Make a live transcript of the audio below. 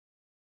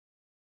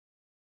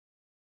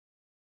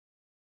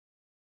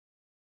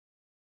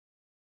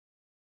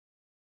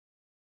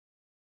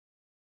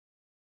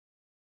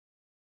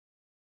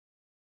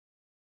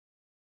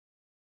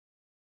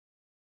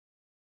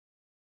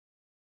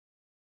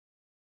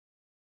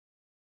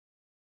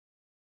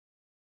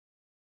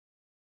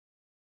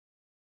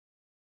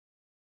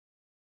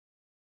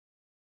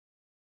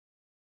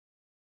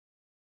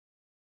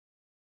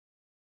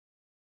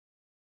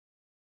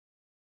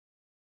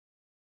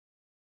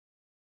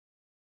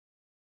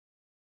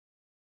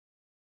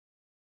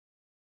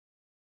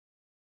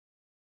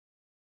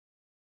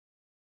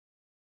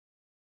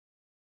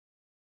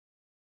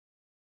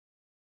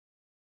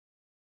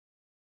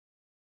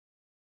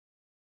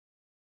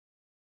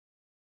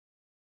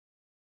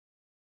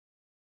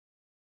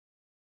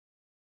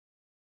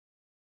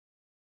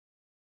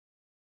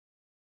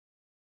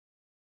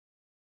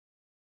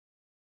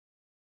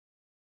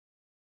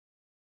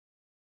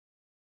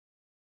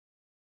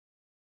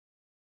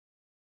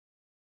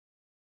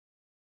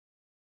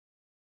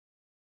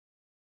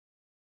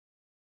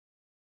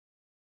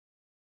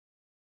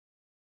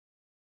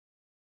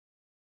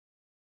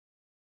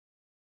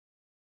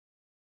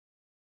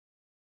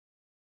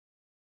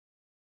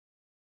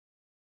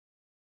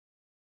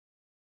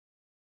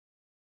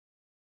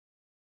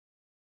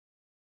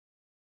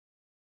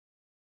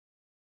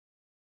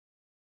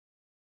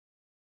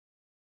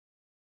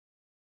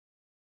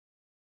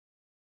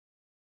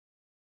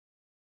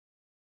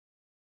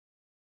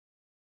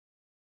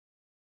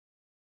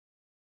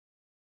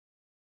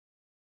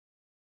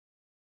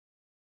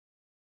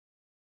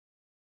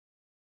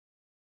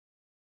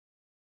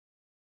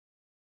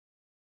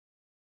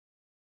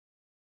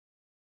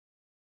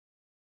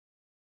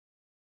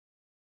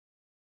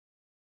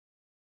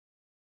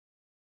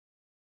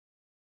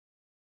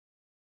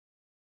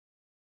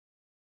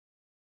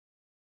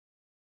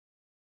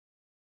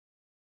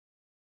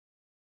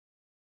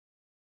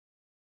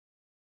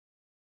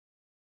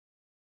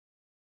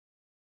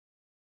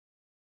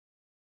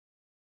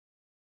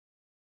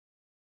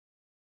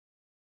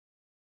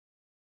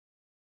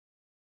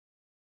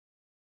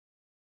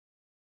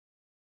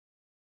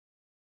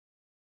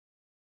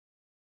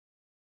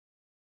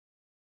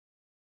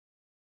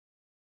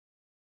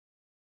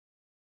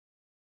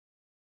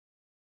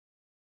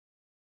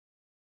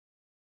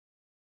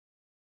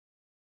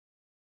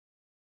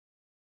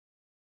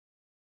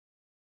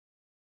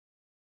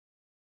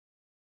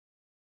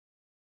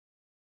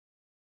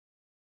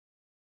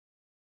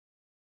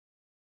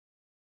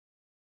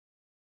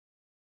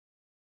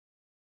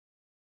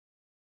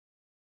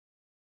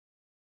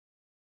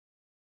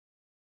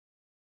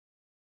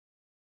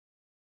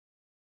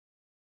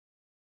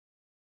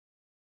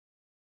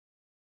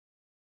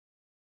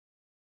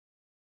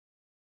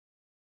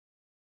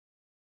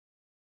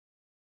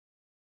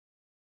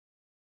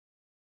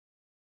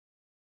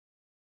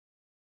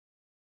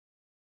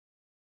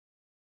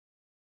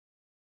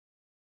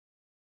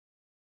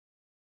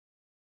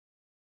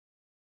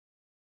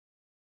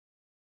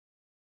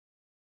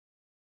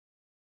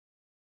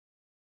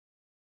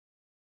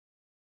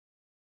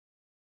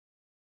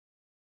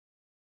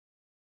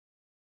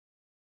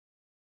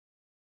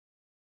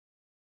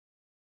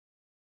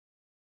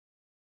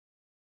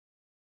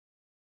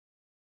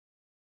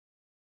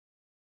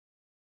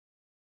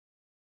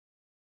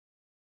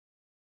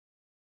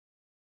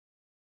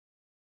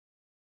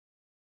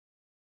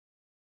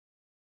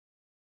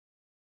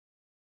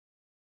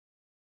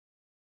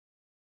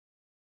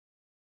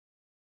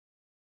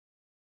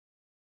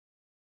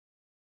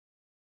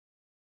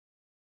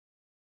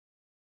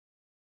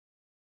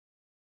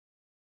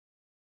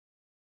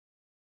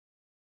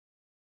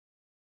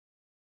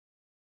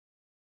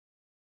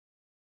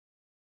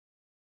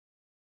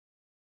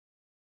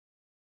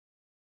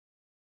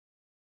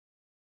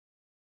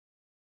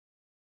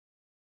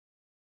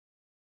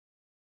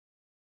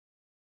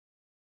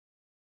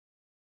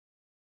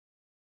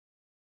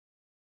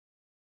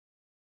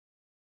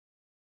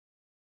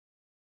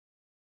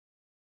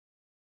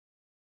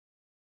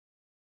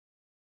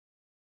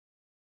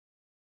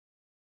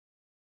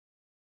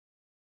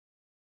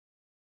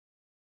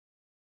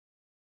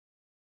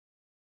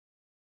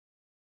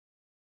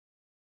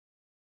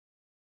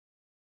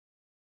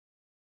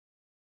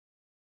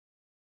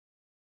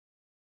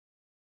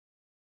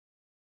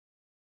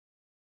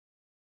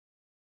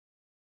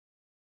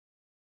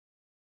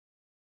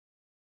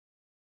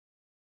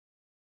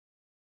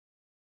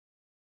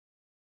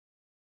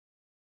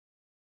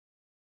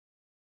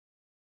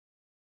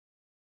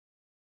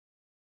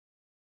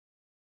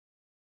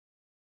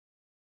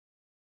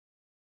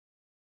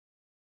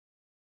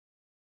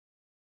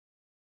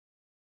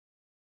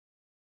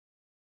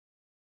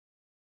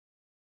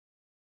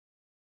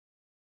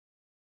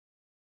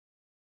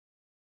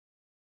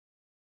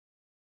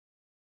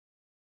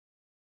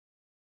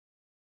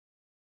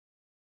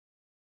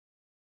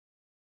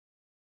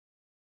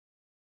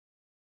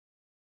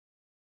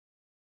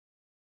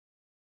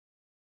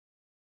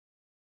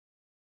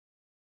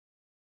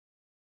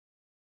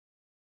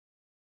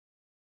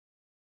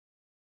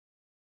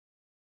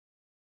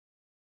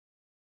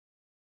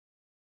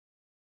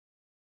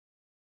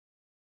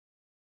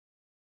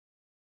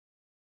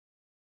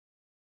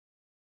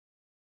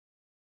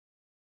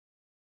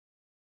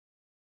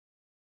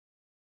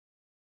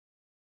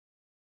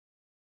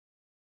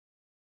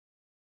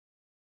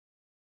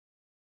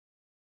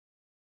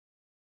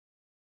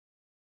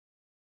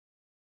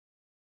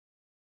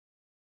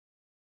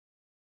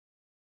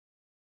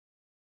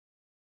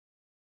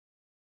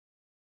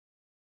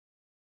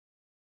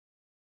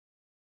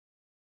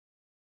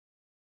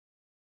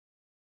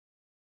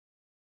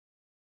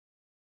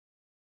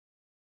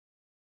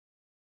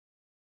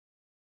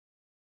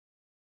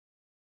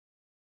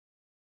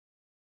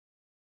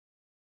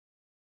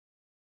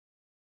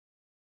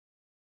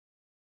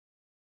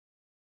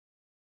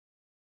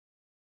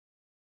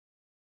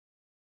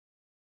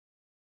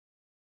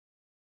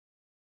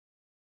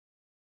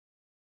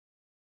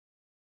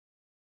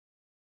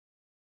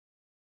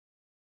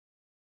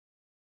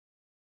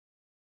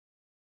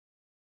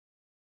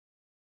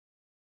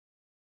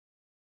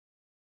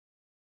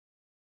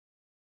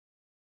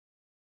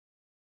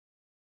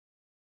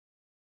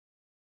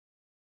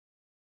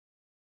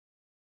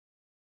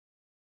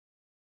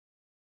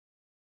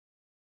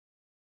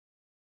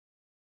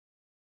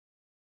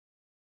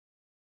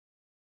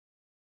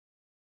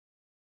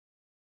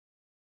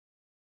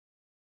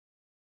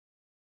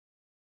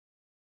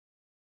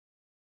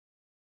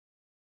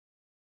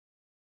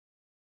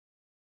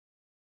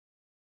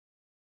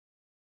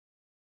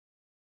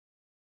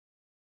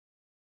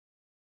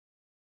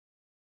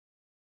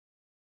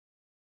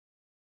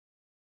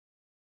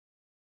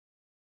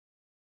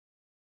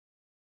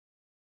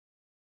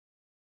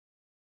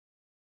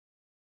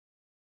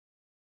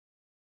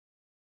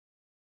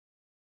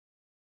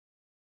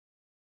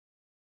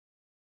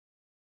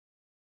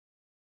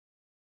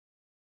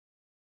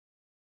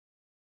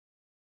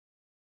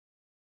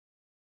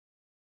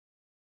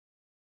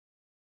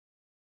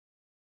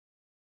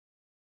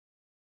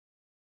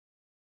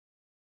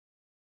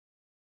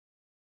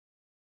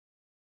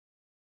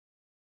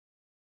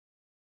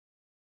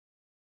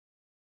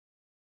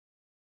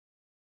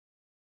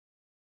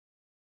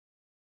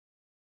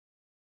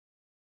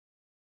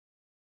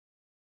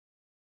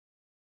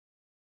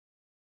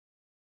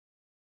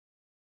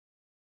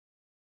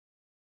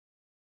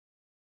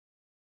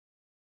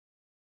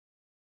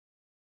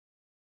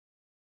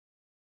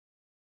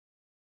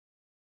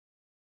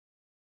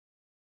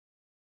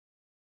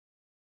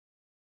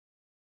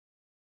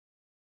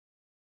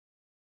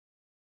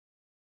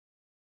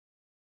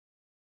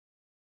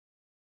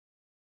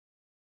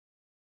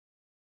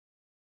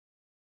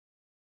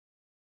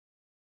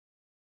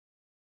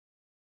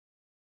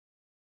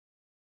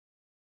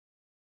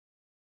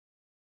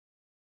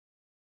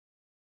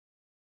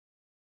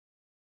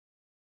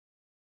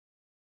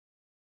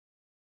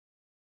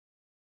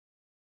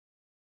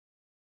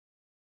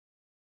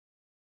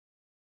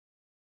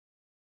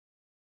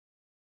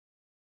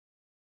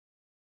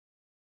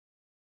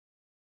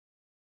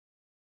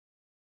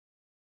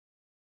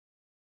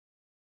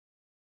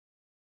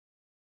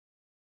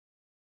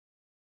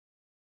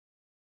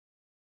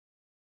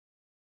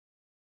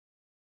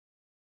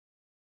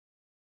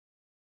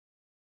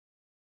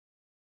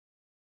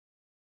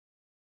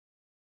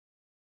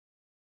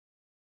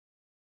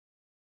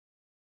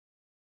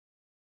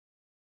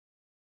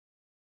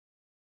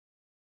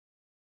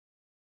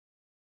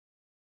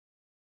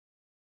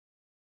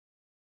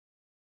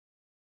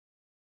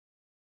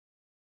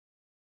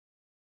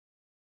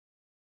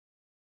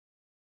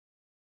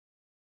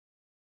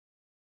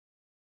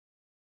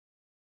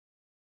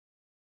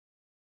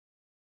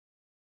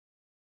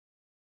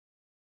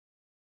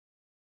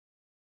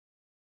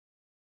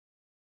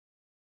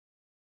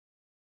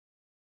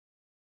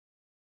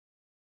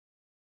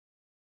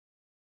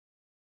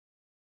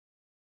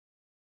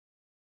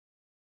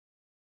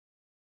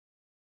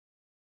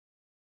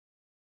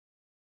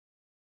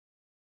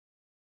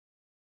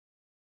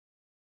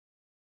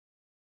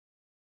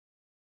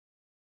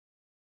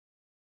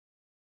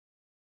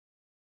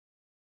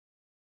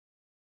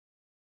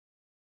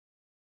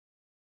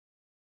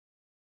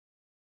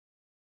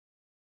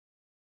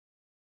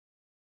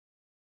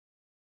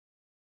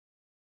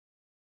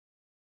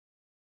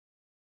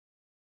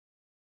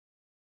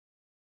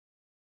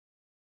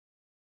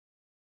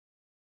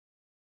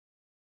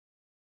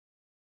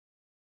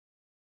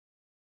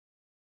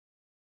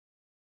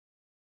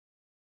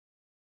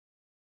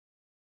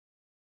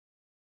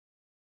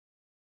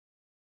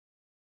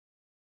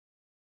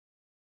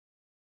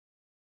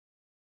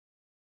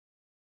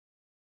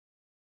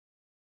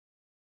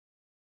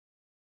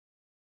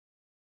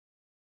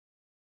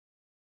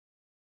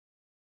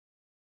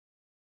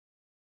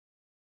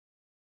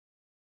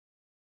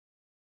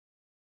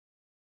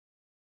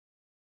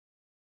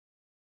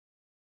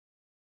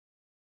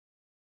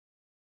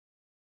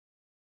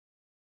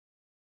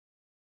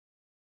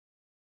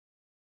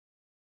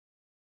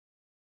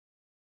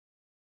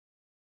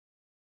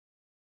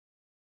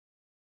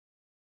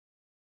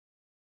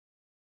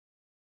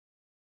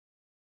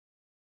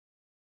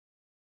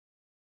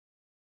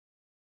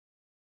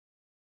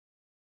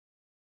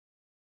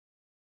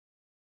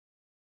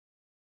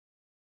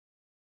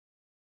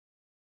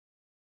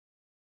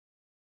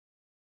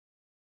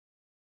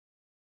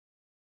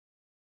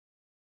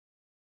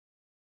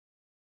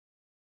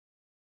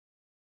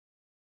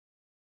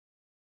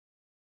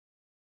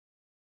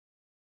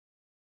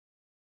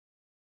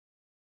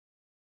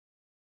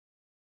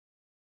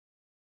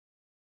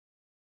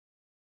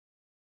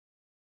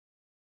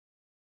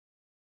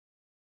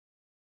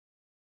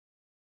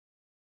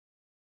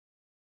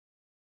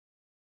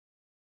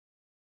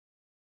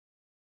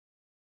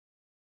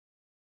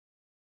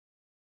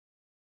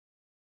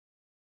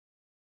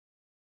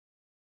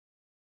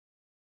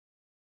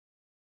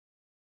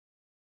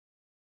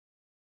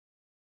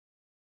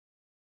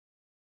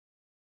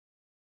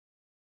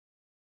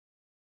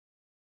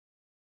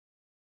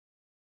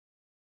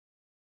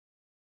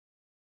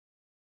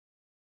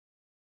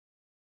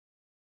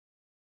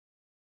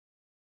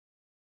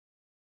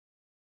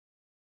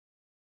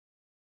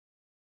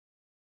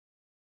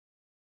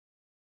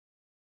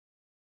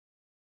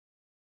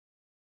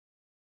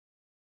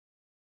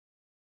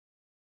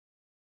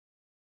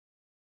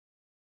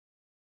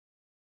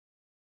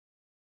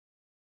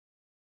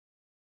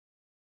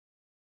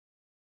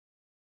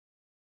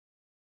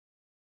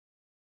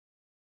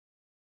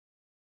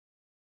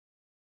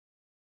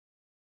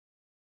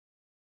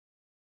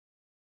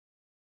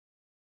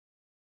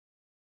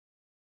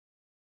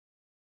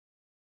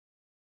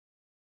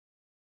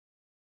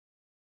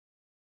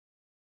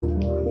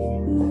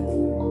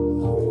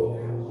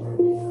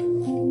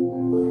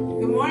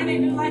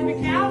Life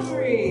at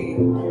Calvary.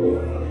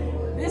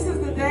 This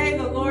is the day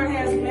the Lord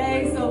has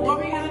made. So what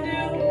are we going to do?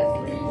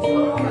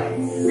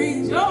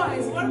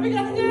 Rejoice. What are we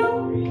going to do?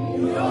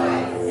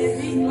 Rejoice.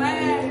 And be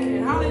glad.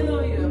 And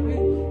hallelujah.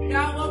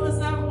 God woke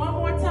us up one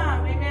more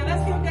time. Amen.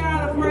 Let's give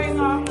God a praise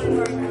offering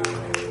right now.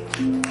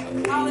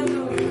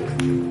 Hallelujah.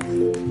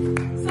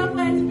 So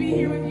glad to be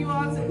here with you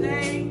all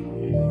today.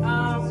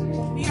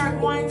 We are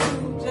going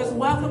to just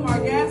welcome our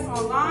guests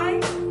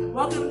online.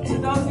 Welcome to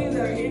those of you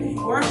that are in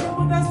worship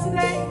with us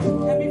today.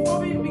 And before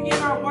we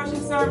begin our worship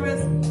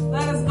service,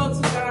 let us go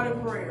to God in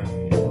prayer.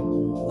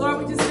 Lord,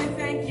 we just say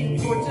thank you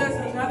for just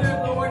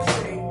another Lord's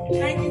Day.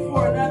 Thank you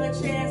for another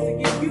chance to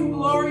give you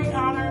glory,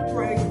 honor, and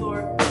praise,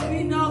 Lord.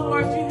 We know,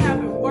 Lord, you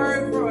have a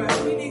word for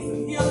us. We need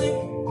some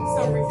healing,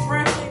 some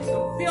refreshing,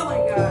 some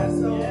filling, God.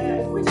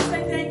 So we just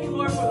say thank you,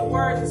 Lord, for the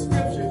words, the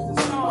scriptures,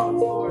 the songs,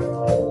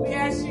 Lord. We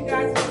ask you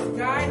guys to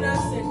guide us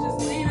and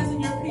just lead us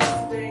in your peace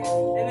today.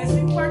 And as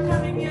people are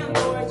coming in,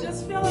 Lord,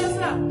 just fill us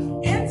up.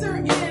 Enter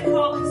in,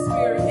 Holy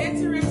Spirit.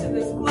 Enter into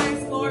this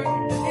place, Lord,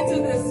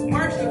 into this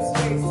worship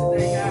space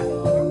today, God.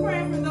 We're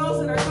praying for those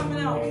that are coming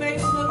in on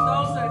Facebook,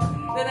 those that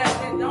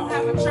don't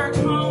have a church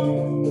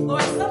home.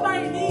 Lord,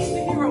 somebody needs to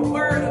hear a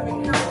word of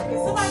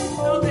encouragement. Somebody needs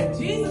to know that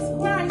Jesus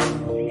Christ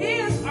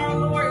is our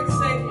Lord and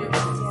Savior.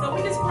 So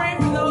we just pray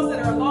for those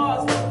that are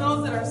lost,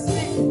 those that are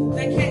sick,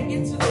 they can't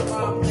get to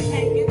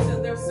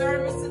their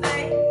service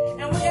today.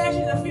 And we ask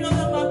you to fill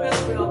them up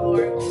as well,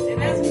 Lord.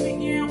 And as we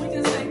begin, we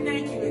just say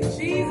thank you in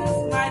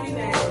Jesus' mighty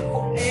name.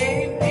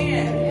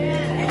 Amen.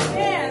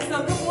 Amen.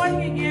 So good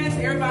morning again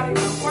to everybody in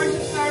the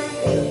worship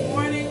service. Good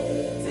morning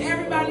to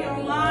everybody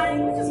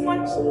online. We just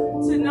want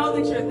to know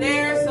that you're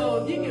there.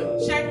 So if you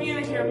can check in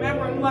if you're a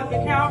member of Life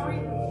at Calvary.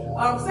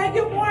 Say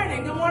good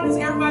morning. Good morning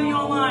to everybody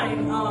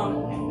online.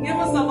 Give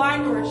us a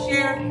like or a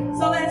share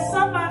so that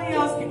somebody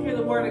else can hear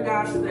the word of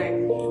God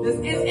today.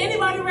 Is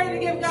anybody ready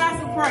to give God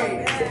some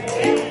praise?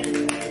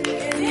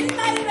 Is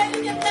anybody ready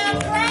to give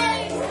God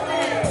praise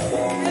today?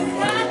 Has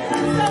God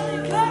done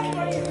something good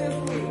for you this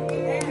week?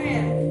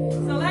 Amen.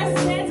 So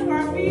let's stand to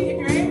our feet. If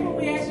you're able,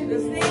 we ask you to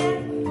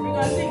stand. We're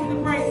going to sing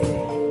the praise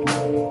team.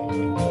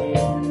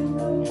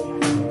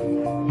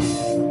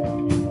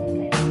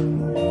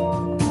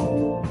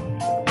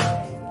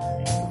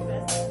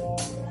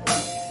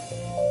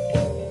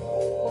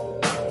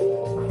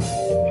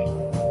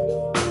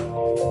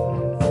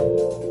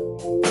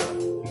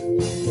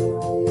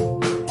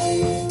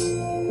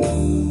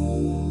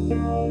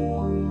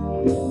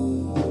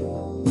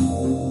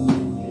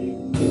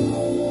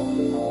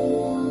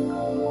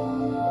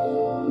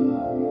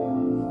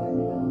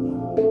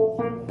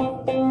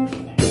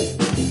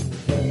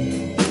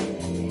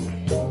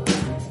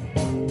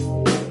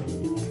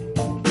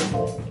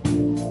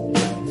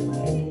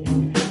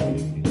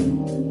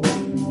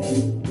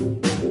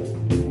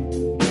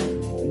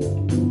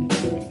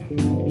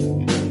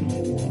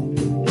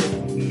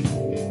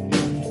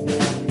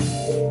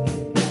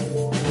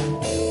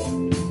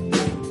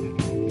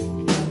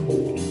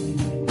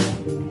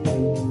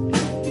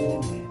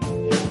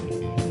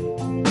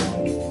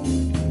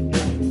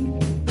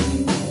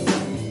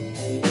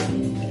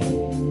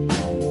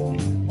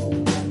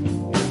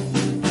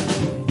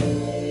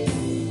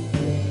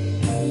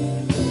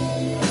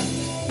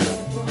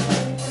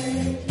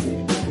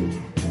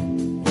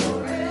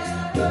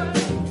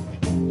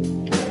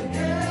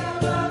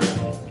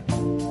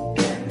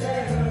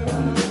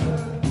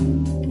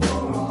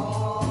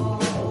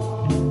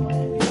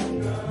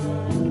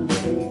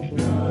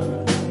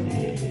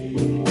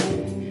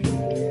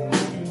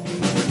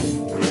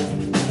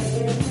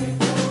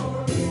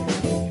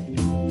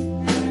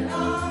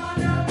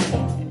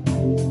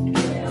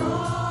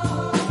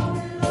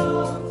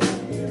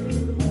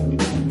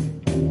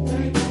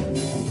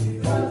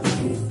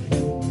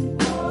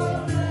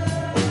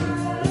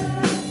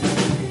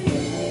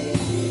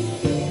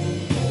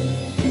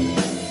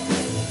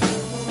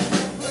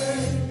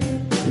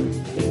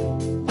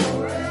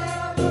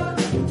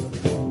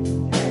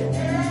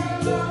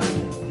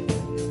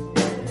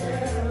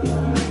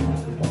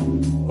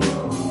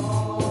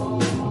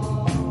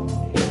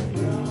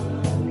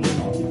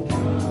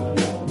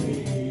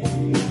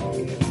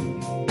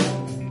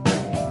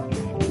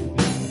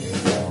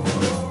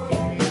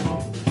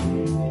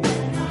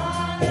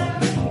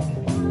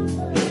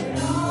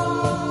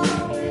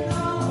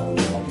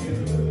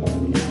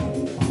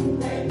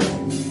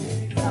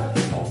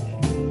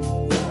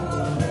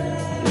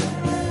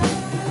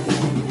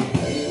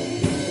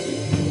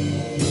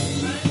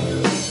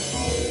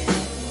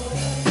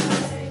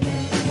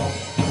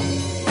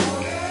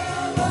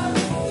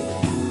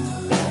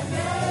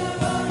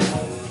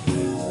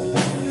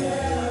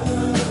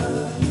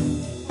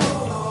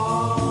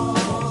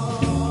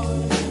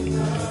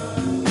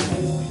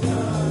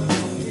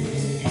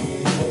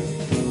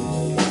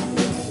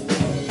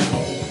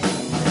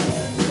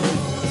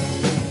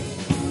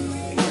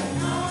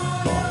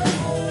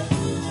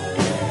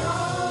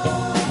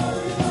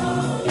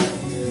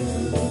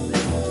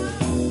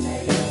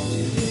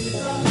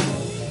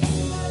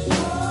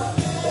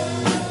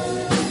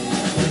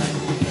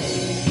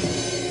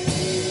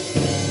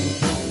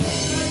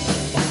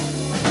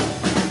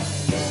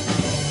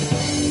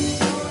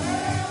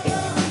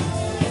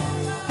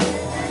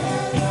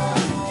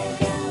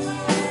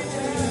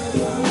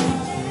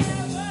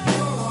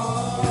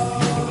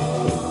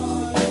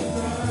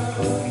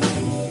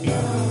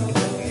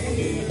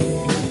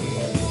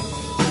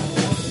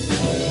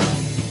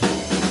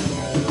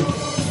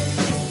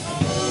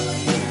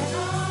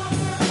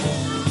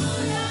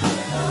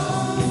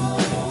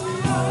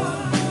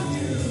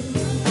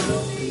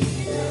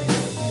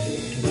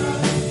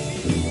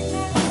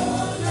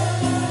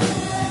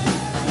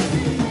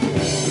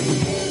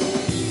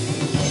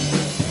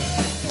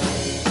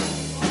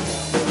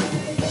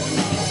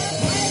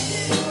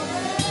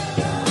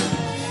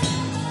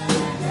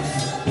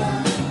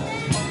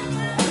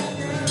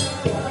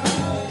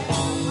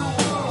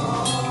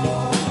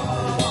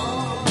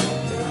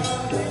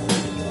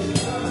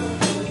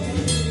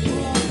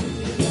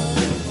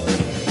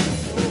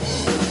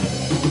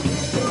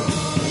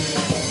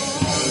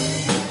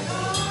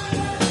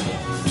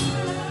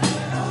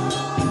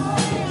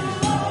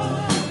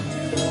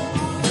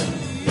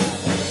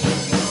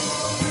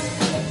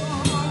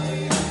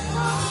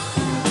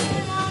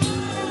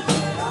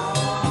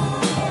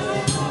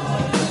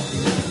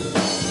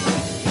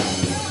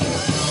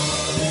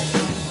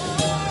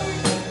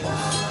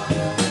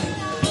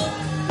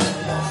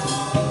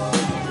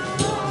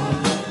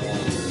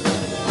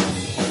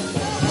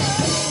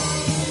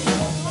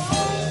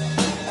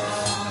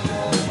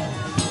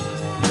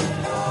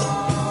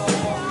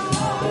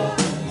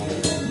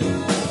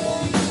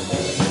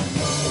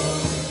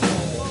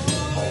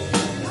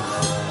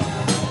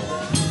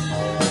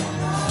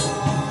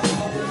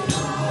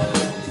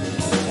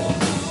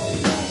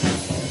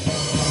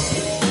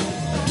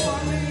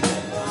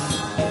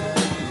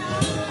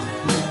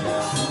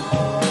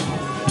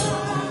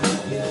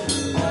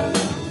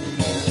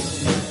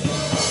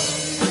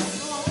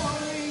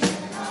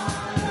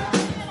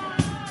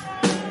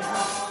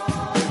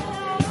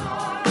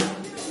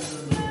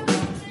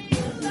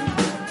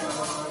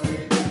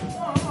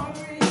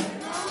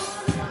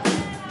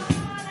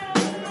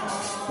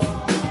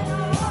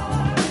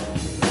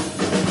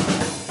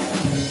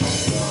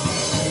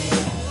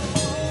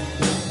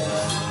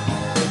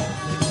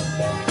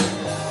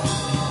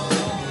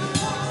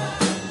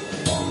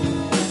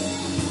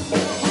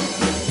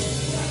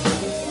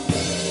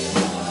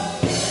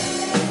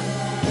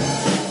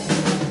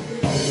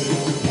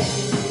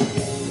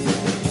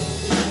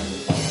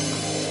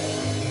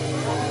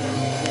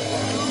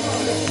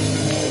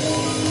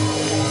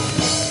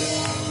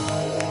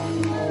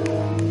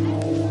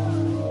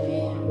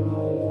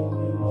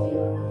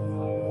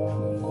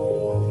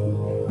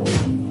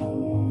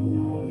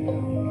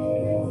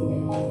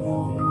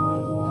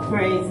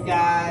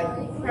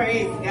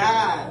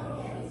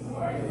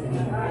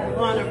 We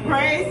want to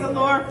praise the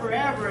Lord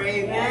forever.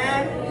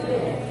 Amen.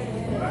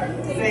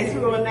 Saints, we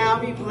will now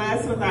be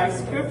blessed with our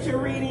scripture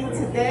reading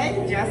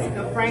today.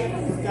 Jessica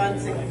Franklin is going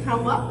to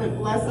come up and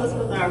bless us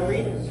with our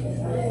reading.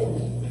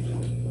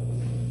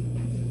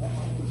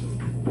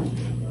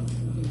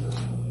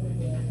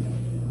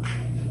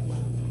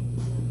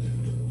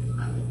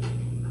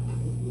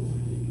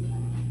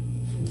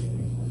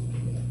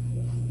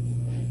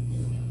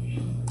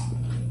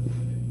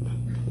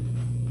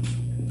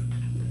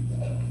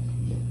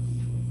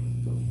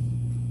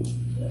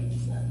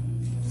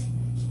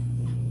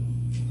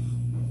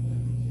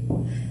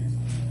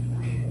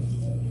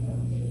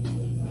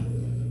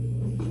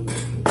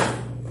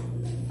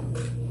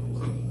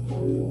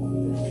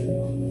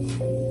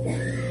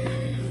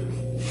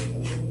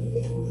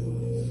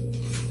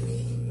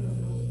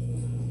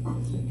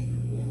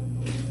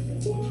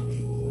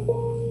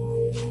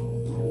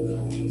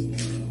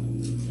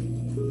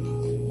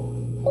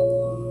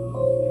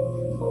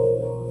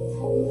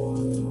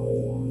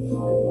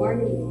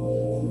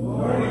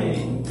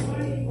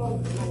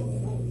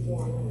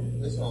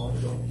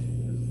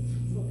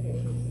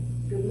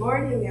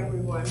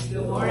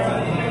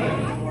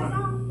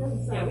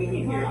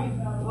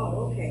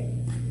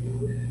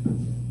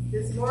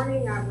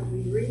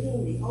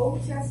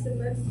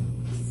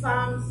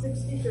 Psalm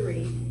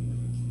 63,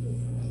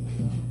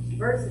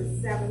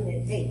 verses 7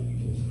 and 8.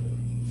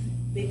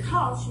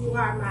 Because you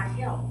are my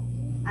help,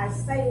 I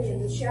stay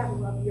in the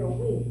shadow of your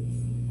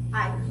wings.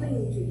 I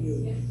cling to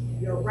you.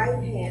 Your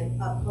right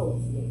hand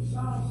upholds me.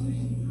 Psalm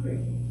 63.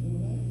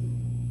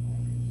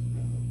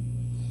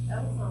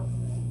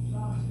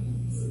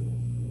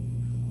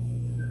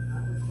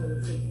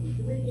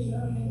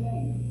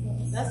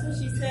 That's what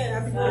she said.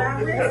 That's what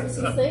I read. She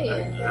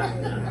said.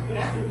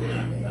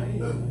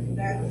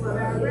 That's what I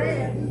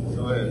read.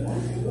 Go ahead.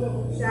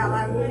 Shall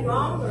I move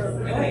on?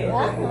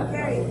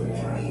 Okay.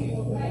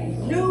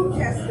 New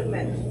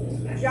Testament,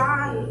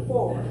 John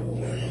 4,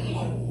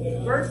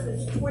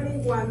 verses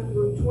 21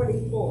 through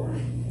 24.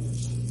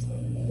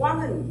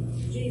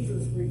 Woman,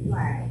 Jesus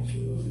replied,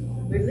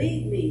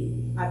 believe me,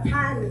 a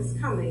time is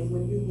coming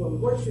when you will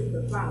worship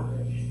the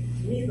Father,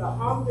 neither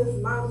on this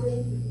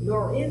mountain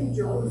nor in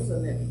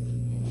Jerusalem.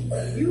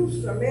 You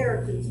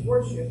Samaritans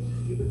worship,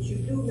 but you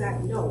do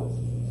not know.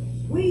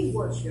 We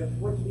worship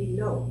what we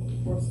know,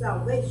 for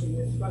salvation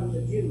is from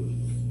the Jews.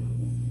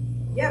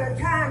 Yet a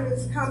time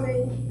is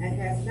coming and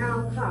has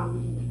now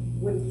come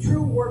when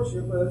true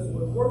worshipers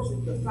will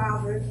worship the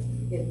Father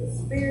in the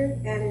Spirit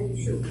and in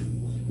truth,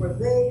 for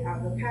they are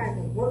the kind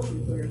of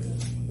worshipers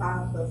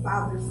the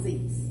Father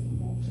seeks.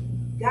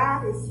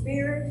 God is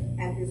Spirit,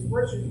 and his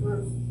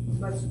worshipers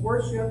must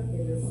worship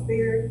in the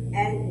Spirit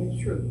and in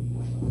truth.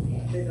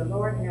 May the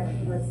Lord have a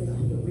blessing to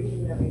the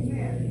reading of his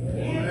word.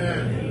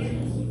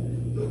 Amen.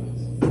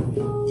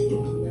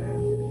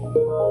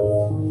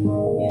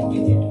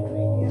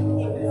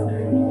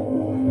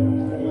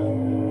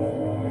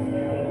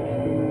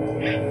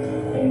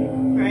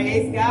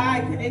 Praise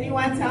God. Can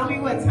anyone tell me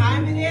what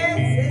time it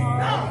is?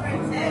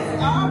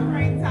 It's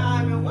offering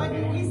time. And what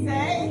do we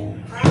say?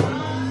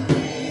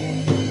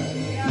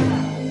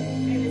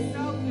 It is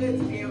so good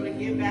to be able to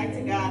give back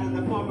to God in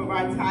the form of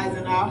our tithes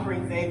and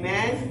offerings.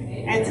 Amen.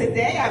 And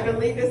today, I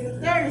believe it's the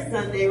third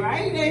Sunday,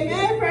 right?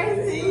 Amen.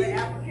 Praise Him.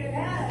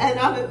 And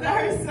on the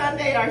third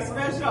Sunday, our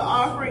special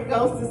offering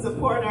goes to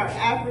support our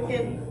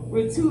African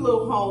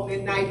Rutulu home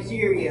in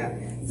Nigeria.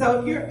 So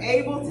if you're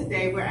able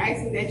today, we're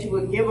asking that you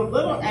would give a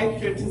little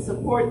extra to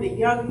support the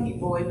young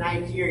people in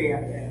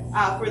Nigeria.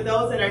 For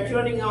those that are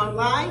joining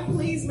online,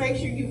 please make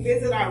sure you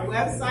visit our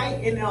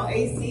website,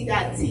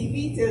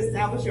 nlac.tv, to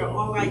establish your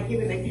online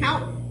giving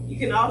account. You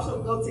can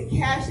also go to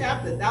Cash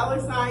App, the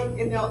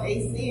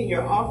 $NLAC, and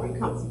your offering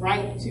comes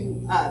right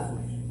to us.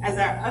 As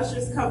our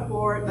ushers come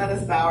forward, let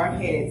us bow our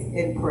heads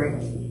in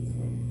prayer.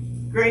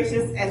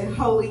 Gracious and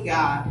holy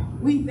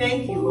God, we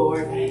thank you,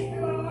 Lord.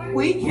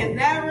 We can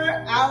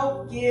never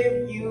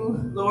outgive you,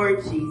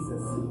 Lord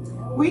Jesus.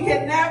 We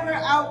can never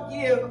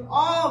outgive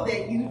all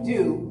that you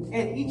do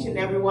in each and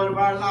every one of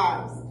our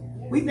lives.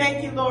 We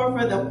thank you, Lord,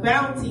 for the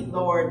bounty,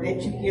 Lord,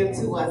 that you give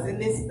to us in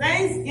this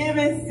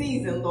Thanksgiving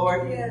season,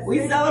 Lord.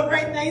 We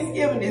celebrate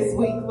Thanksgiving this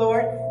week,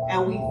 Lord,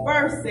 and we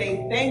first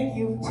say thank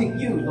you to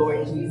you,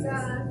 Lord Jesus.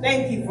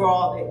 Thank you for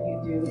all that you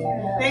do.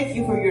 Thank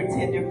you for your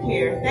tender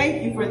care.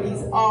 Thank you for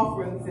these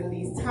offerings and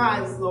these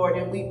times, Lord,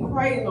 and we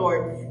pray,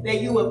 Lord, that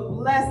you would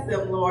bless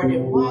them, Lord,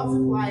 and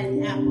multiply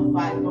and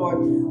amplify, Lord.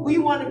 We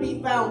want to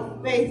be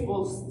found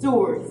faithful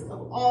stewards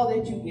of all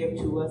that you give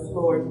to us,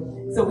 Lord.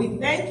 So we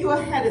thank you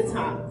ahead of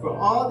time for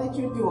all that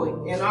you're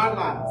doing in our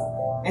lives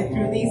and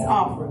through these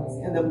offerings.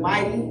 In the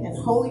mighty and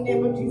holy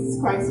name of Jesus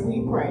Christ,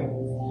 we pray.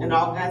 And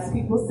all God's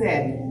people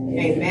said,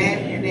 amen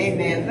and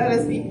amen. Let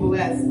us be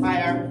blessed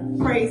by our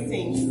praise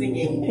team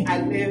singing, I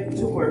Live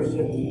to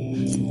Worship.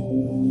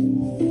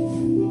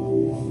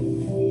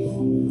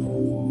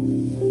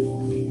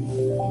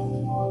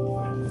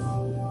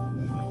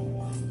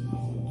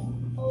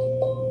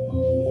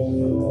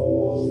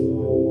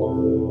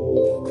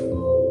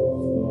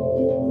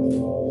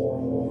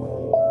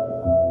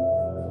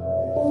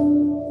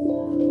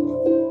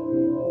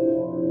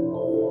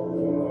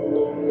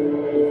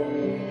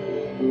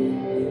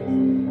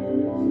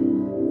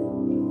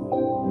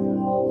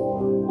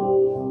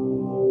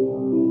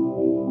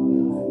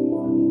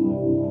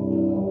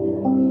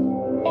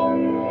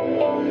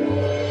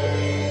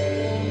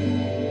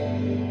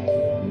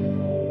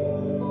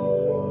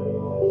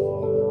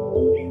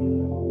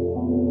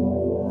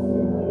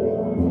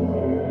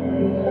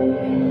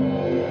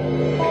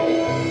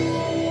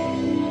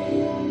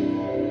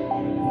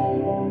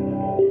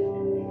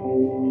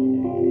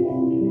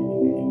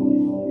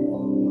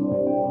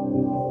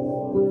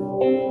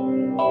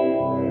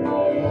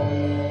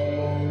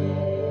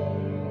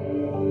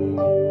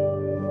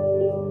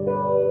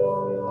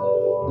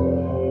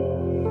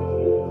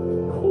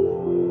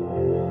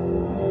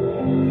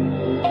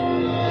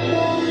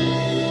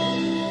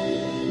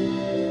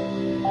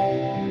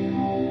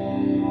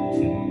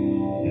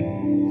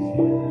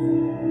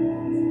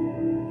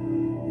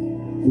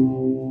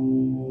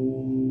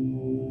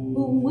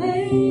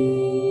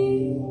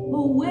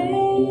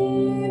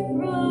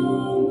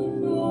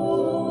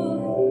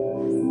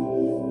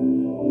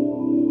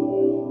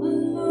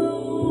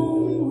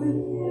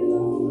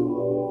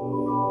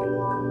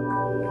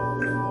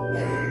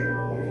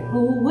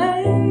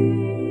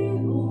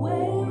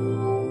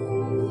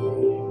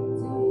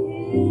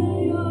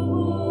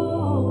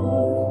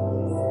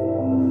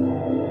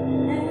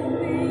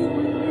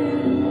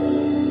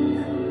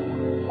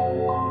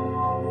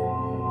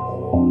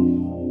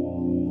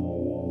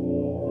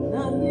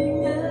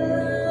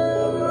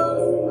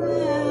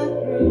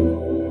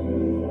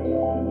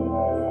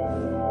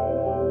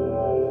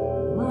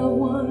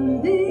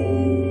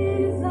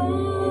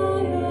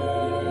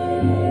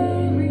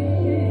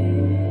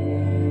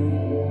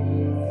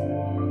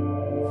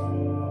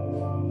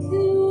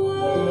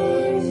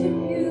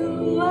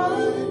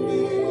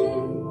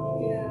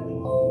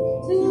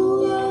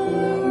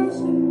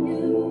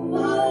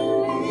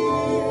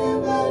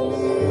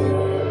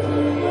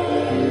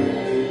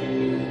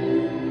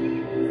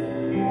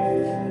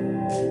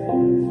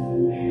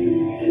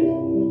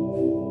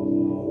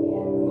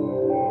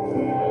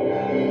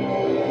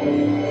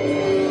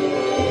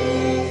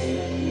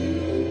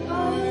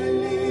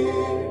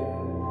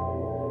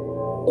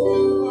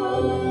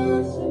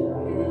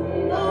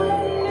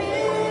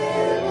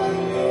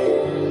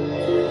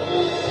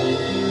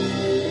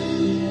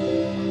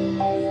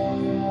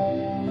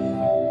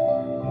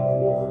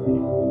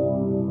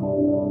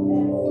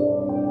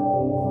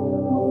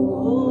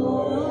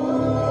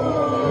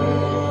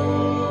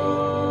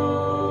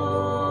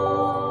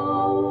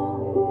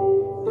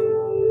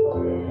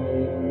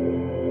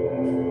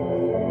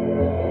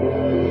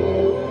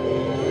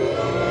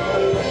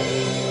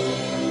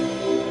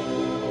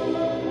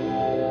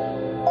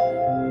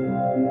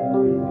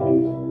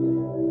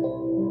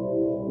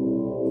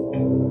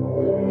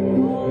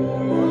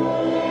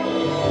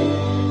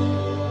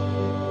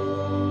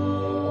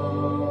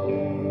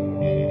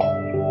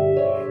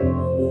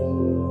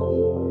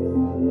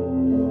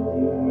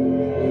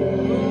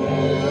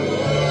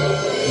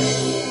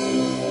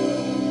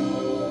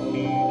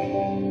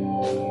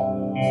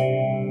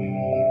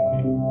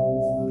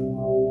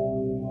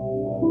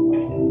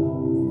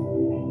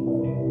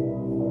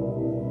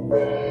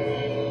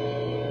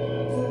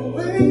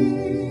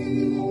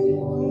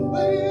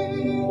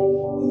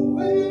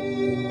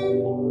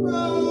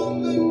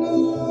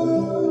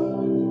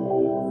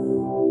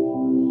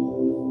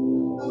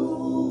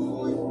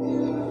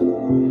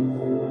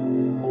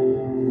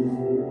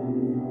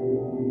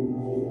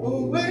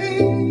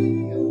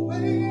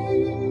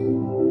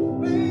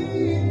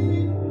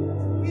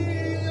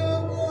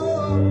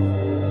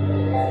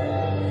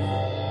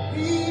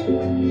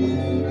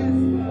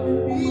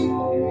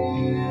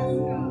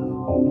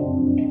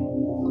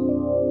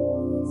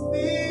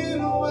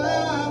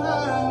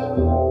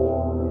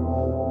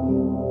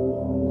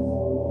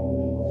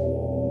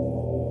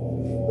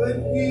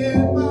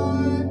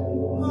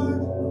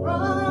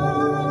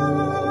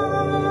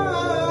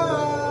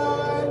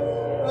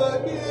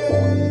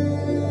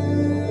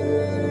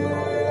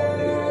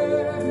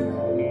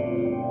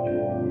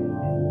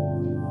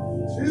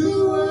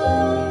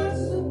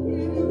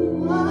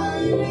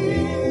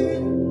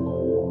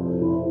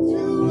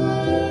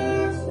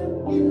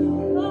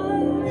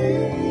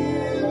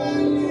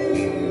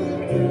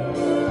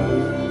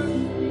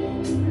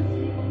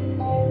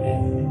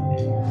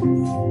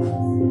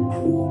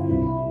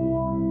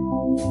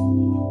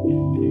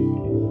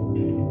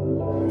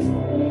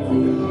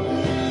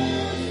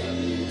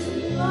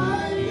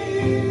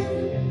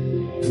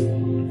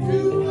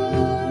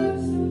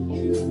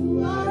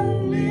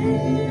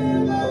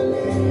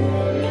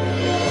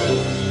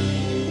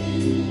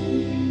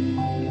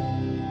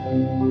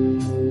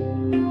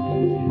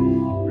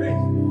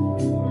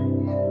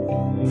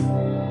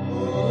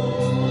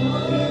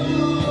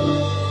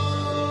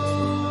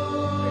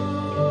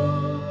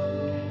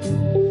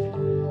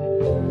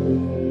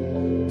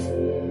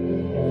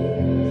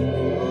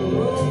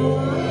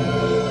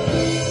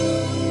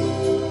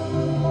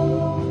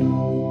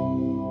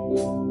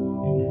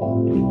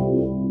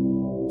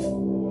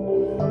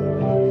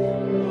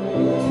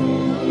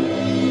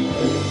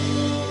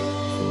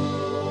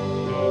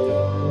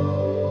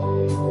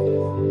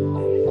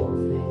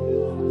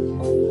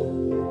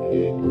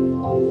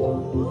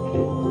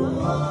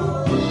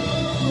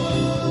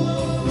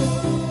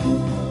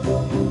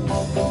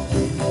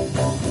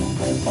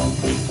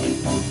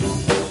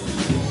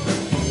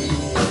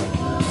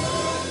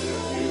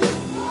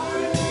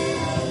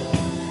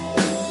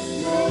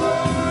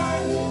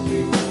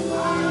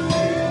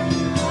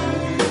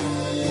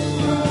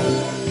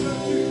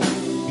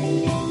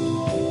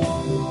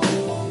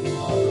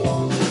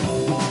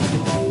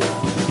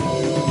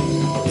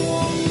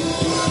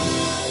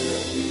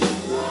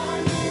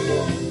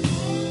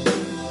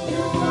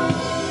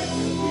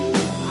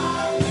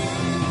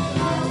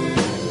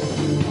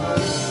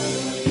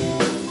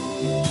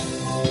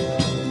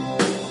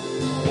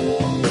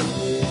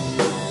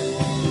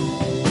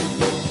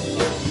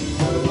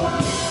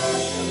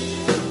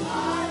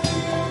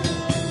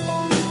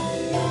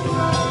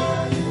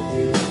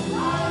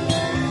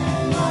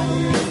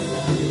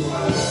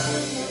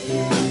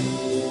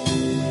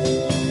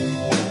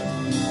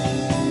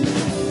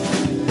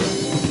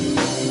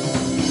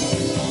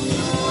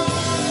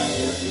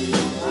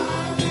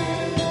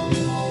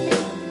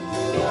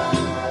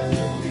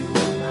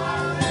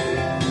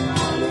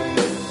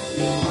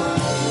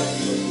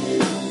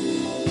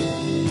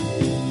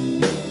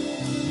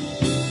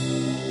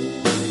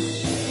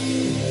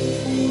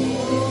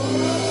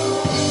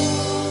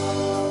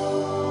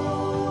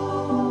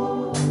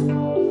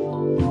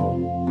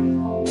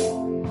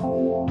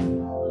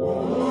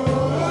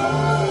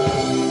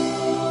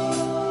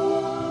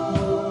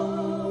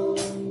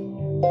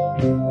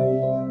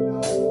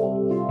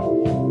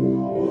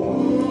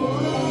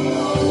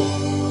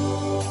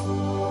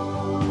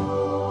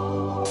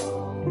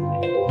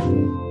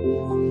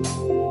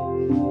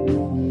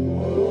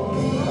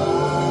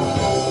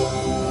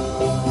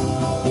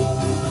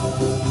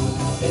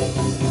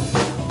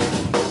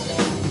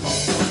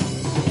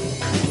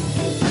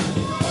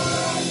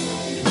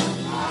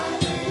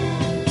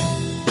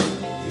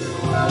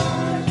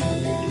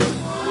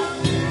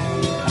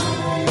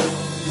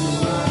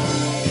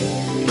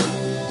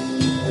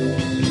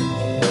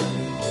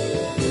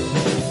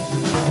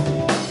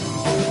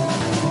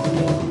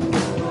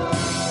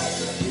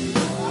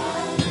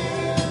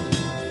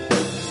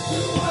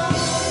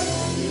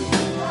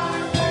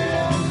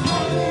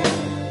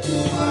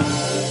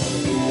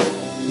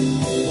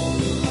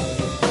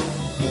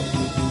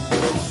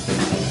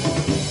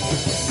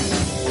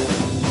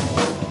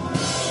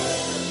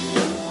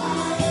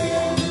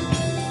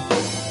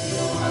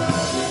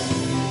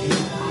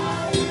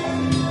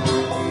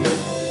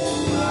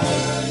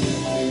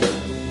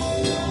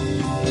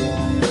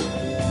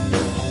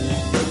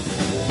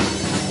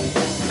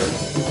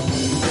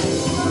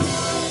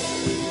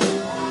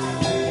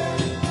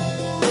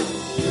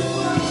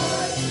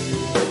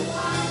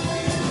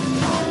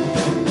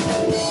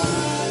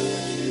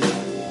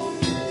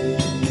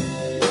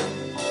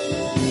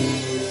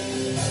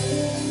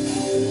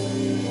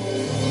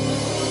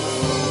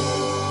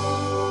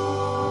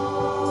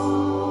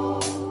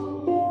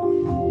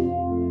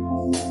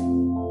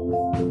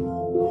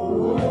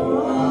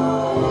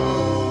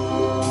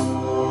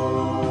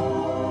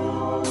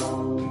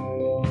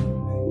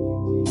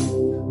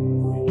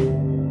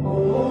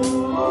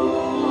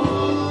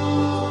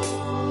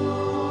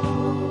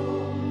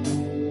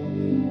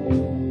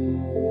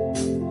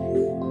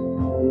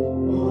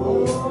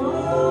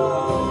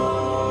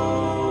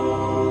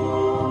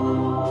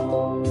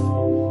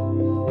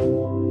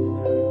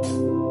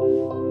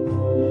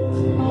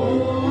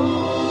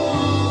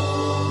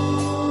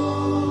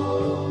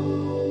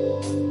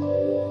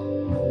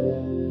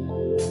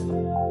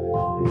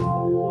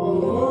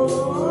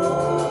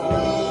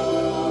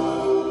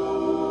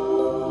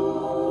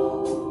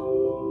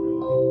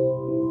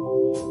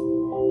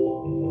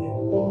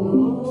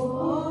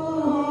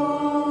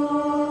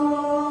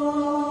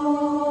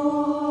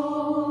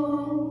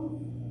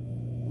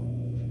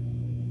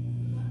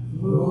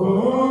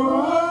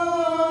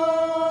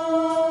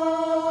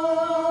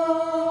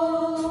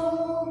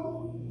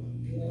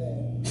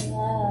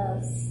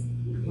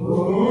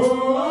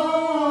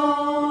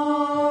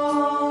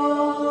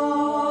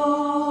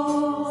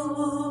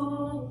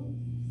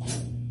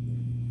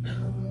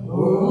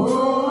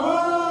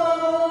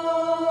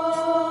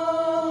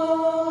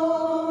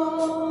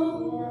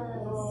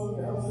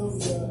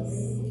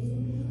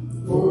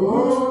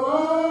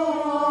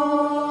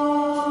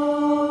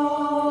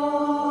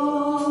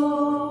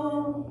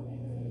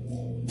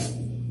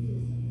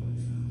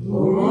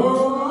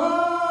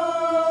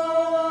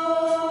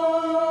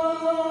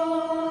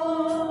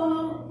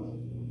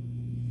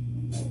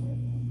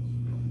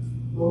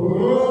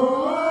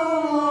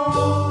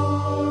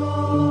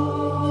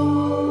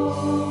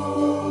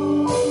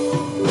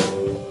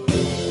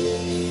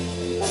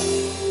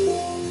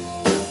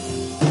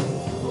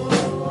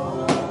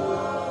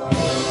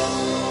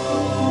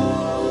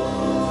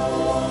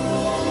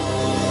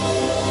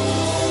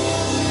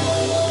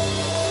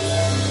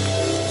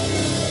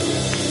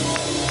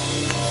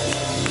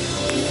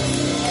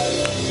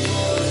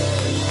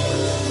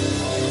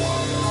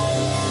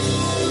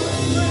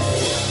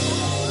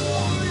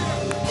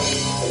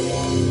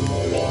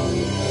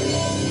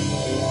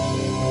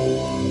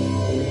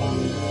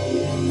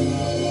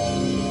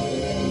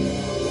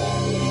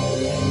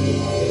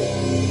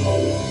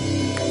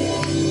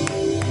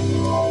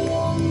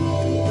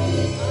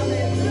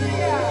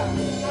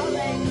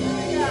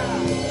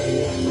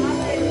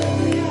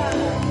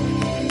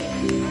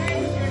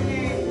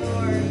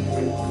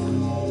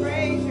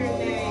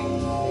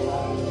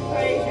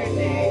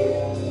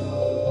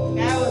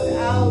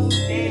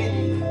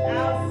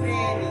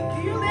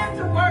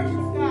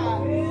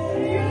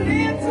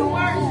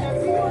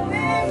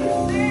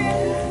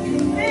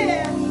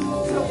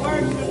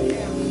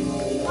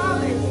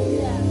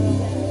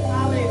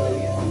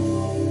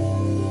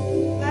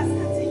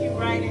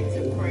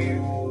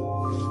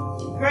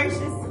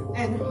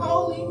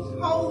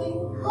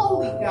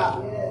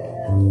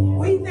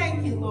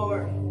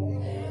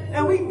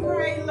 we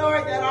pray,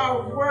 Lord, that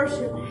our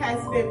worship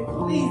has been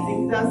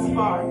pleasing thus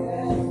far.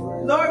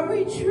 Lord,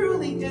 we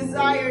truly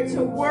desire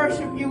to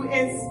worship you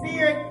in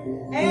spirit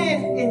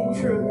and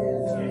in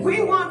truth.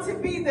 We want to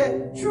be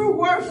the true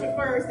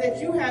worshipers that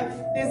you have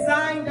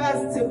designed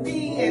us to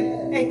be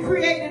and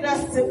created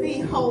us to be,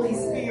 Holy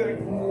Spirit.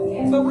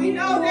 But we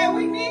know that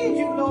we need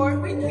you,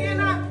 Lord. We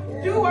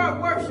cannot do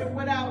our worship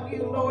without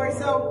you, Lord.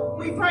 So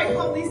we pray,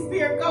 Holy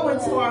Spirit, go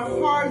into our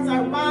hearts,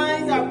 our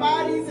minds, our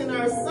bodies, and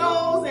our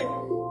souls, and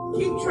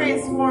keep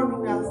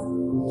transforming us.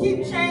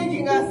 Keep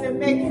changing us and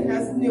making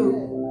us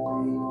new.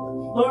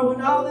 Lord,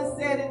 when all is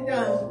said and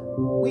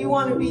done, we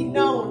want to be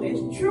known as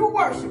true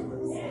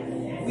worshipers.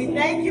 We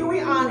thank you,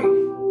 we honor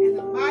you. In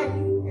the mighty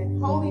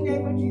and holy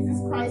name of Jesus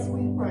Christ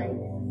we pray.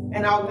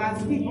 And all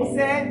God's people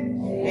said,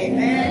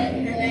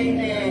 amen and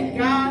amen.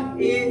 God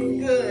is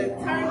good.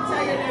 Turn to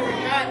tell your neighbor,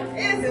 God,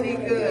 isn't he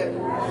good?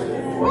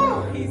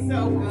 Woo, he's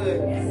so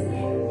good.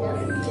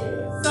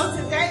 So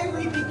today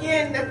we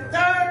begin the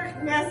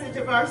third message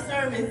of our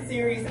sermon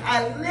series,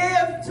 I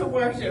Live to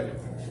Worship.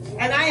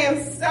 And I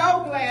am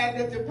so glad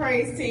that the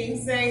praise team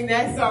sang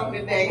that song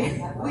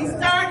today. We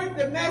started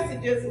the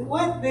messages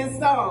with this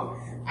song.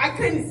 I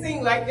couldn't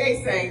sing like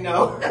they sang,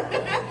 though.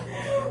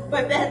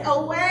 But that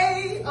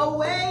away,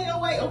 away,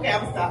 away. Okay,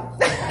 I'm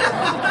stopped.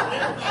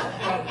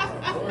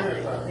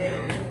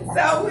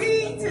 So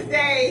we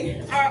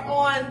today are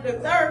on the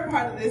third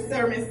part of this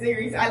sermon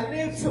series, I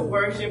Live to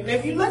Worship. And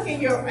if you look at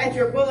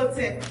your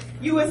bulletin,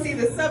 you will see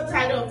the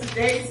subtitle of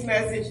today's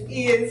message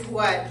is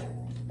what?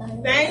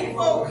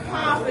 Thankful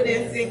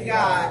confidence in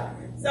God.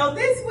 So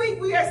this week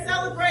we are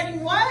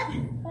celebrating what?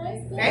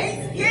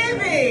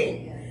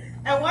 Thanksgiving.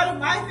 And one of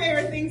my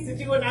favorite things to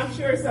do, and I'm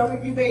sure some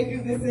of you may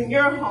do this in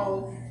your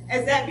home,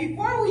 is that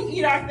before we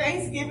eat our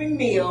Thanksgiving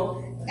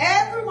meal,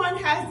 everyone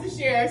has to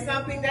share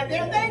something that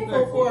they're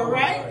thankful for,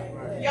 right?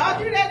 Y'all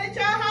do that at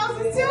your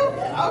houses too?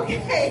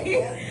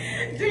 Okay.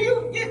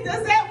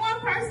 Does that one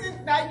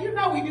person, now you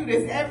know we do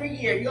this every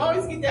year. You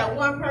always get that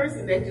one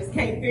person that just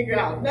can't figure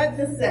out nothing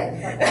to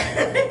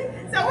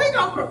say. So we're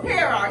going to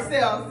prepare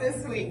ourselves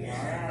this week.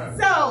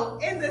 So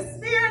in the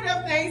spirit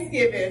of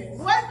Thanksgiving,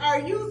 what are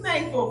you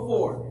thankful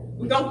for?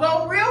 We're going to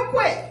go real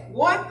quick.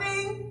 One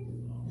thing,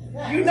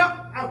 you know,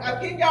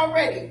 I'm getting y'all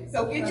ready.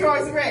 So get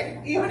yours ready.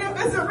 Even if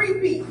it's a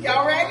repeat.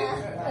 Y'all ready?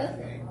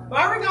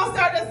 Barbara going to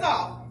start us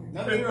off.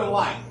 Another year of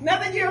life.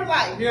 Another year of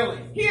life.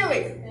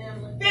 Healing.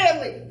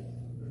 Family.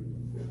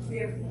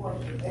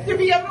 To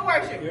be able to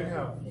worship.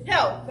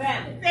 Health.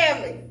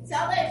 Family.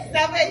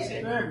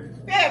 Salvation.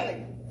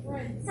 Family.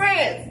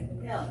 Friends.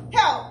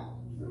 Help.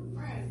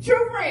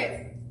 True friends.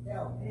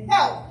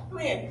 Help.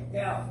 Twin.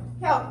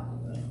 Help.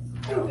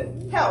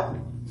 Help.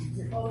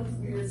 Holy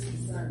Spirit's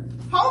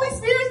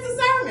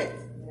discernment.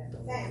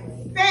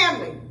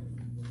 Family.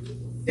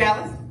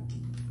 Dallas.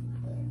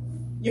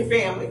 Your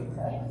family.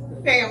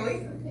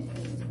 Family.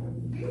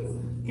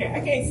 Okay, I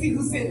can't see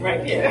who's sitting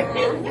right there.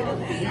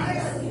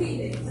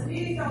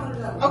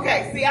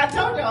 Okay, see, I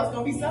told y'all it's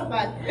going to be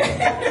somebody.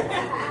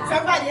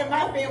 Somebody in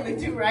my family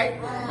too, right?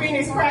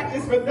 Phoenix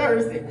practice for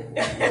Thursday.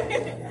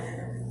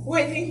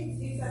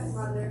 Whitney.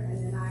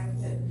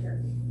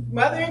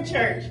 Mother in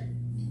church.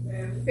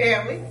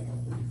 Family.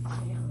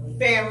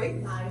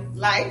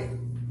 Life.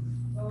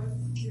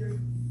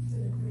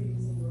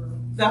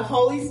 The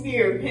Holy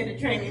Spirit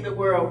penetrating the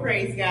world.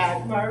 Praise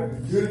God.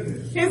 Mark.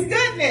 His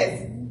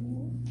goodness.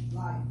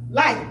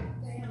 Life.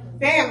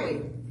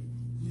 Family.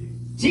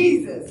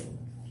 Jesus.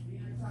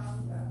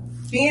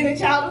 Being a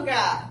child of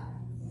God.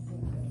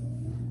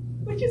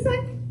 What'd you say?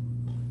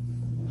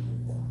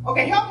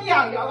 Okay, help me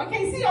out, y'all. I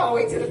can't see all the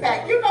way to the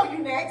back. You know you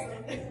next.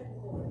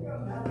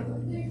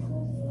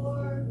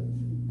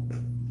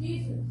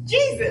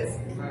 Jesus.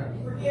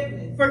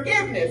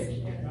 Forgiveness.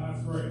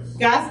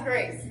 God's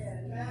grace.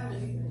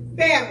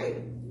 Family.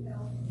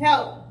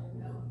 Help.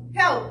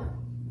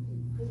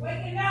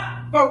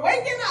 For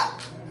waking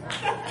up.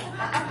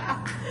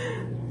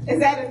 Is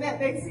that in that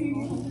next to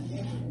you?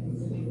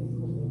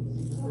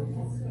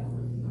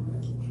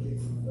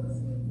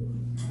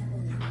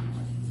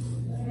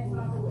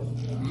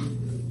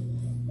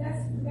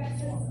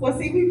 Well,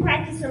 see, we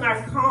practicing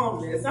our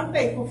calmness. I'm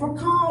thankful for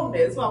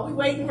calmness while we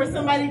waiting for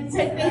somebody to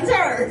take their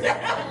turn.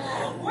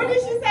 What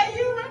did she say,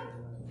 you?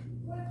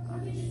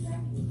 What did you say?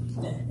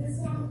 This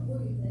song, what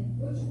do you think?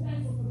 What you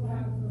thankful for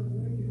God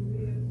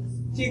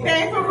for? She's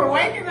thankful for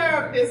waking her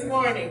up this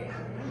morning.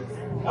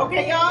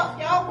 Okay,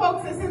 y'all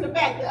folks that's in the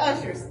back, the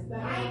ushers.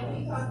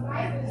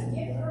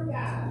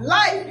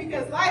 Life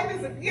because life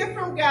is a gift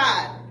from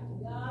God.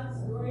 God's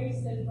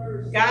grace and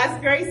mercy. God's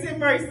grace and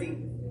mercy.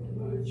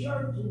 For the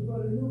church and for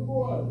the new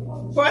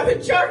boiler. For the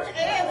church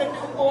and the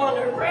new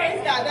boiler.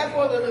 Praise God. That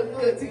boiler looks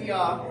good to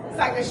y'all. It's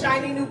like a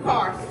shiny new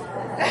car.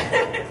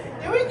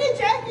 Did we get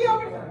Jackie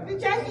over? Did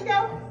Jackie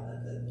go?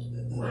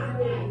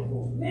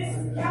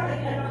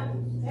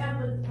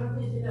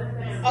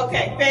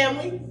 Okay,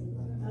 family.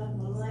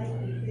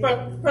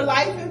 For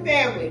life and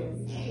family.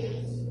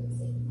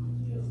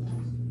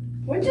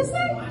 What'd you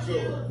say?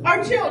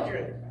 Our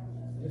children.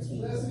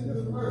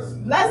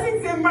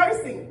 Blessings and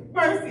mercy.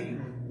 Mercy.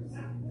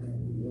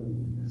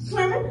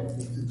 Swimming?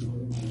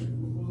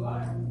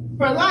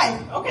 For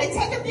life. Okay,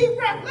 take a deep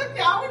breath. Look,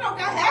 y'all, we don't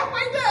got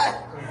halfway done.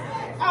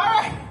 All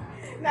right.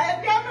 Now,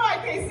 if y'all know I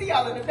can't see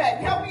y'all in the back,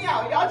 help me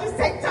out. Y'all just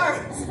take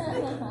turns.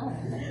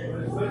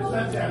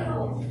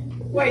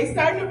 Wait,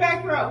 start in the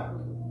back row.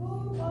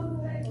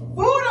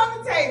 Food on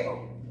the table.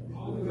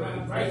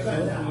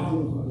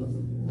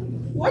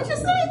 What you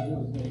say?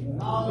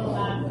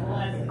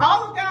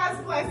 All of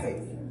God's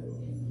blessings.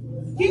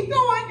 Keep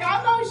going.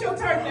 Y'all know it's your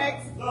turn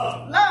next.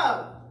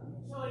 Love.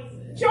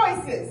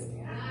 Choices.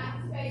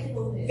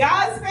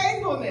 God's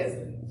faithfulness.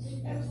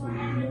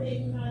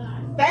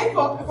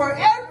 Thankful for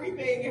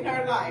everything in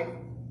her life.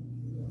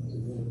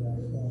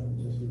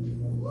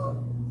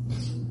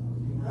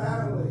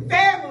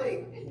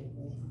 Family.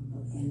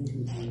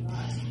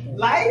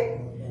 Life.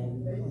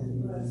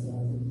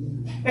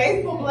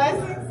 Faithful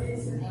blessings.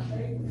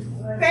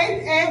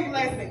 Faith and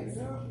blessings.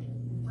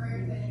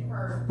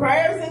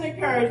 Prayers and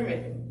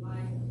encouragement.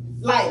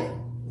 Life.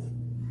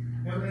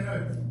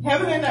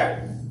 Heaven and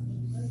earth.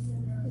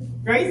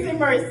 Grace and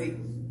mercy.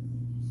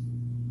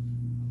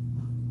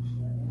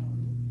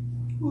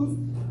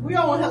 We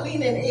don't want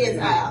Helena in Ed's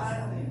house.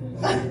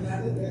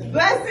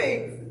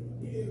 Blessings.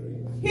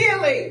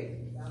 Healing.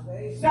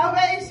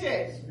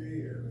 Salvation.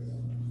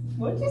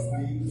 What you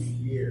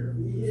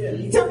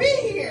say? To be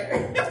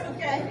here.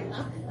 Okay.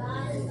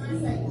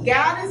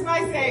 God is my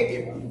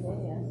Savior.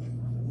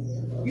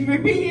 You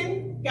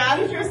repeating? God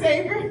is your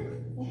Savior?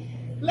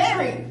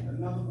 Larry.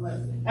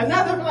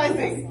 Another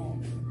blessing.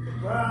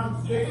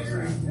 Brown's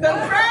victory. The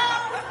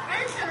Browns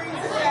victory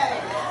today.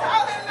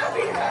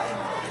 Hallelujah.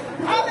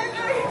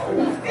 Hallelujah.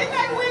 Didn't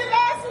they win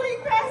last week,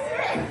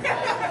 Pastor?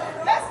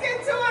 Let's get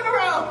 2 in a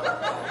row.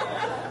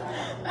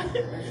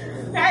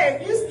 Hey,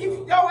 if you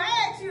don't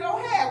ask, you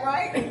don't have,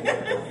 right?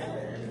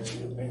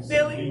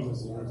 Silly.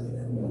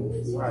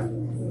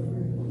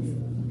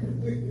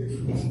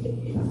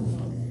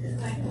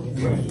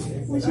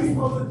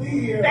 Thankful to be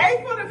here.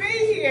 Thankful to be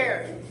here.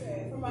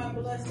 For my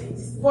blessings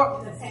For,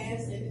 in the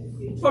past and in the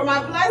future. for my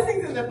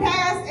blessings in the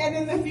past and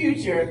in the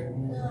future.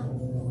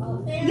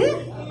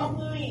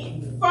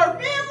 For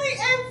family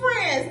and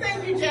friends. Thank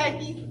you,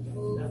 Jackie.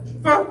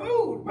 For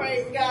food,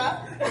 praise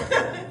God.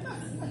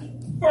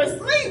 For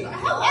sleep. I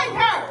like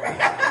her.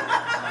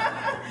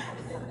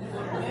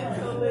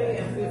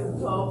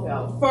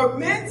 For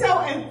mental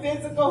and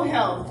physical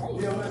health.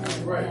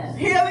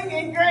 Healing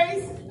and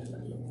grace.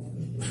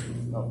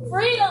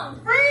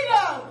 Freedom.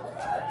 Freedom.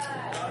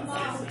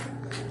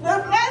 The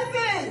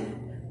blessing.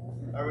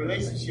 A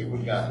relationship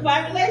with God.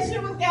 My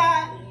relationship with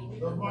God.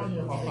 The money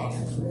in my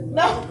pocket.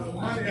 No.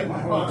 Money in my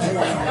You pocket.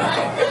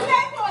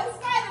 can't go in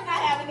spite of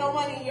not having no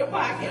money in your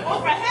pocket or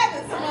for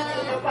having some money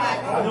in your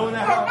pocket. I know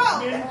that For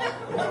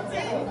helps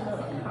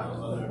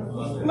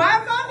both. My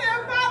mother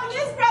and father,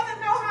 this brother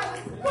know how to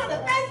put a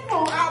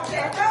thankful out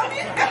there, don't he?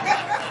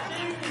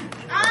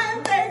 I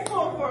am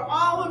thankful for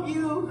all of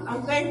you.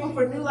 I'm thankful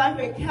for New Life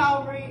at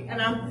Calvary,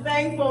 and I'm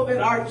thankful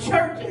that our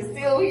church is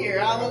still here.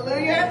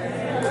 Hallelujah.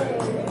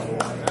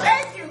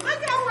 Thank you.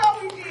 Look how well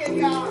we did,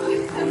 y'all.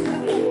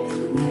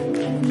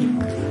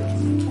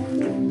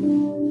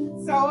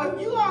 So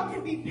if you all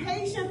can be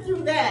patient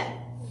through that,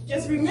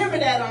 just remember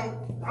that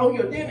on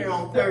your dinner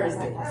on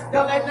Thursday.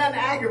 Don't let nothing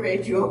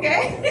aggravate you,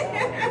 okay?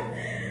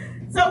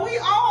 So we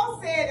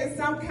all said in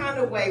some kind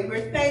of way,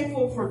 we're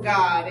thankful for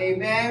God,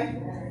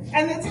 amen?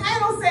 And the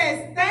title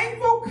says,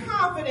 Thankful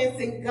Confidence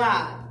in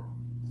God.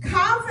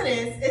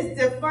 Confidence is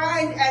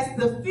defined as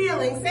the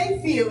feeling, say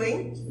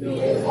feeling,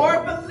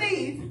 or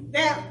belief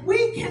that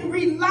we can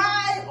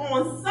rely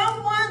on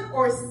someone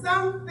or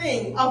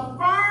something, a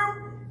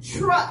firm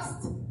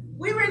trust.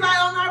 We rely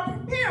on our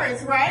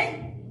parents,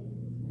 right?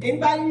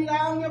 Anybody rely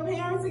on your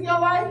parents in your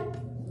life?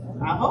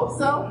 I hope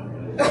so.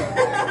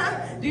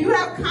 Do you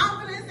have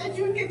confidence that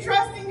you can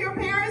trust in your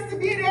parents to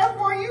be there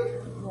for you?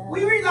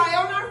 We rely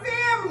on our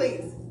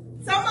families.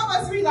 Some of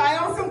us rely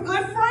on some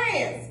good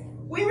friends.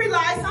 We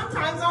rely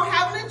sometimes on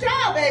having a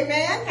job,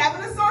 amen,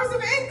 having a source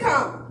of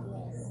income.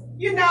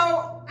 You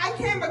know, I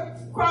came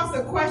across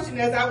a question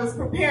as I was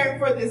preparing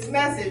for this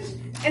message,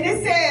 and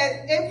it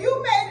said, if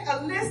you made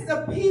a list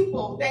of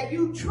people that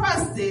you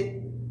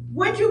trusted,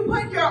 would you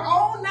put your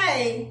own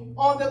name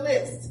on the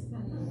list?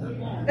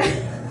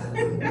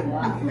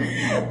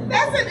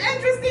 That's an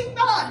interesting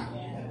thought.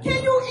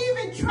 Can you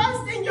even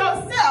trust in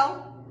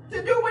yourself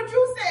to do what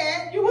you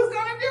said you was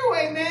going to do,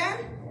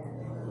 amen?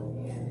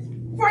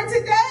 For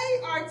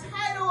today, our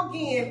title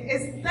again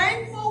is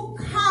Thankful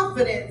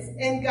Confidence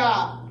in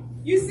God.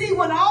 You see,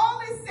 when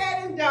all is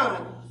said and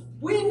done,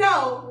 we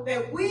know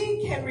that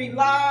we can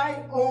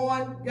rely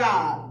on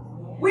God.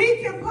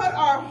 We can put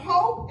our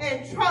hope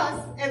and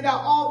trust in the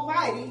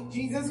Almighty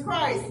Jesus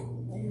Christ.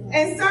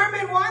 In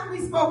Sermon 1,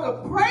 we spoke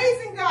of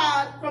praising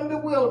God from the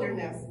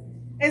wilderness.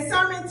 In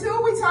Sermon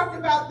 2, we talked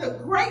about the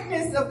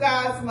greatness of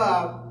God's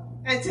love.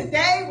 And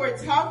today, we're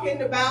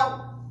talking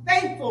about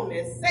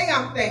thankfulness. Say,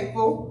 I'm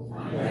thankful.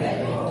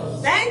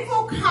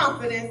 Thankful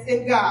confidence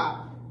in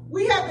God.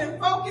 we have been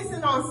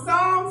focusing on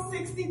Psalm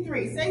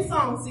 63. Say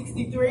Psalm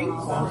 63.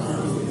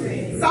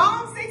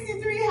 Psalm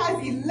 63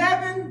 has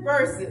 11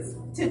 verses.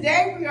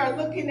 Today we are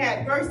looking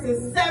at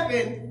verses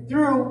 7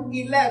 through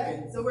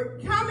 11. So we're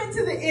coming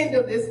to the end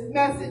of this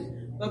message,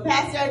 but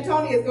Pastor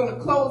Antonio is going to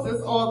close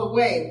us all the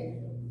way.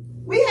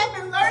 We have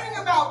been learning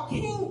about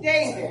King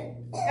David,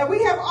 and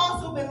we have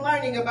also been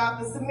learning about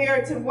the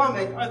Samaritan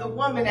woman, or the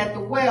woman at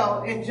the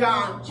well in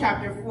John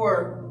chapter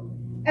 4.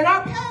 In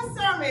our past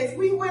sermons,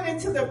 we went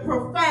into the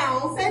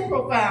profound, say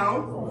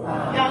profound,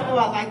 y'all know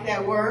I like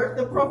that word,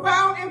 the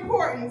profound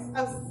importance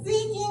of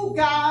seeking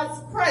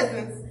God's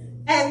presence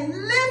and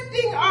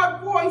lifting our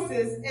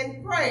voices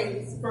in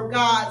praise for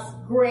God's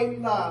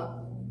great love.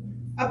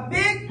 A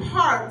big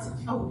part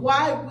of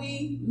why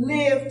we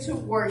live to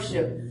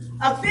worship,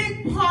 a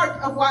big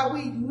part of why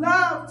we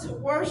love to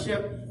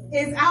worship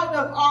is out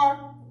of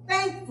our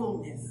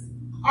thankfulness,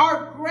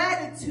 our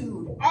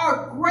gratitude,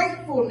 our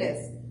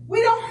gratefulness.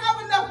 We don't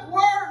have enough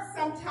words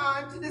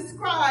sometimes to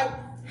describe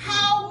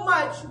how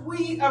much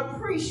we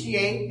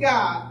appreciate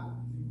God.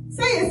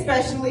 Say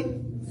especially.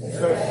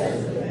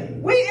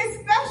 We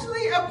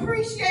especially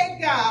appreciate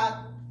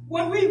God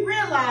when we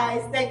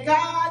realize that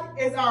God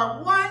is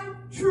our one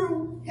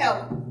true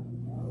help.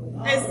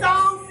 In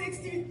Psalm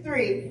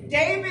 63,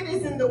 David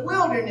is in the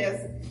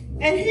wilderness,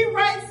 and he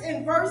writes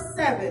in verse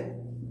 7,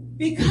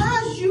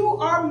 "Because you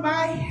are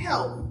my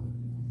help,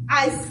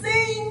 I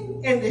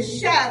sing in the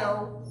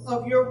shadow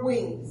of your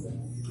wings."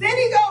 Then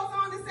he goes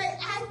on to say,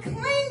 "I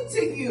cling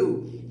to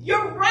you.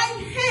 Your right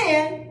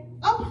hand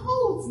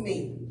upholds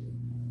me."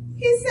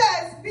 He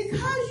says,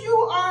 because you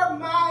are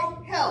my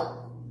help.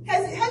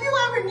 Have you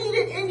ever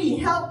needed any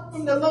help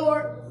from the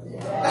Lord?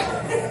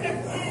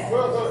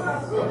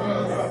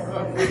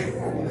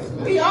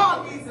 We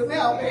all need some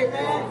help,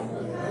 amen?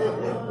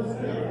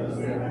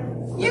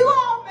 You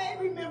all may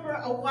remember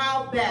a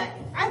while back,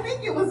 I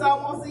think it was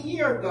almost a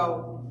year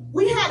ago,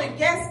 we had a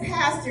guest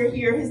pastor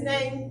here. His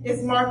name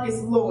is Marcus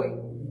Lloyd,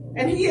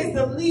 and he is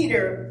the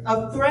leader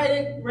of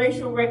Threaded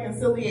Racial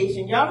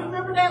Reconciliation. Y'all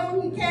remember that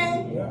when he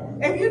came? Yeah.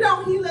 If you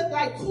don't, he looked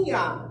like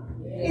Keon.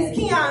 He's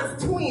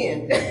Keon's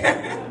twin.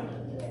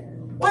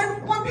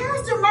 When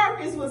Pastor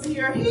Marcus was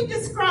here, he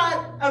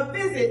described a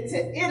visit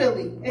to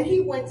Italy, and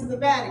he went to the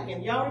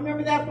Vatican. Y'all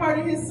remember that part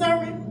of his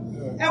sermon?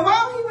 Yeah. And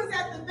while he was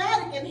at the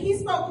Vatican, he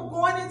spoke of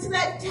going into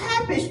that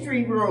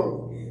tapestry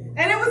room.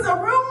 And it was a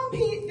room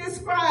he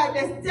described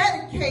as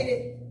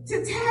dedicated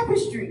to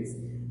tapestries.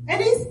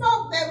 And he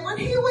spoke that when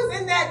he was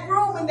in that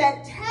room, in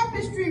that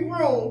tapestry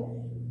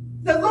room,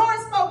 the Lord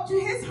spoke to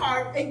his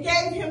heart and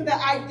gave him the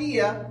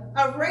idea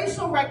of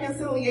racial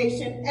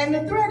reconciliation and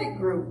the Threaded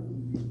group.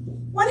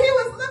 When he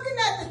was looking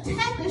at the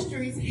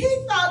tapestries, he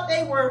thought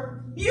they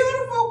were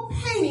beautiful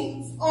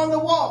paintings on the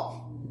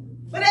wall.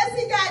 But as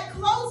he got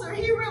closer,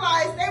 he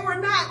realized they were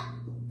not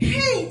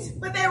paint,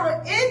 but they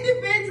were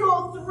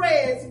individual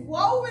threads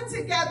woven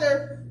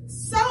together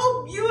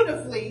so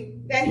beautifully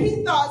that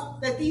he thought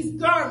that these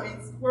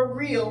garments were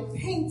real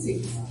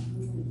paintings.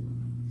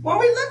 When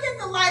we look at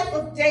the life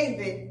of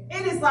David,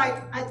 it is like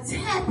a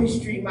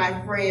tapestry,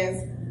 my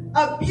friends,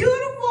 a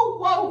beautiful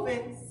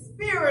woven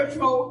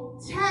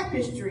spiritual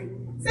tapestry.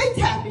 Say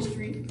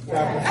tapestry.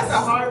 That's a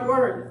hard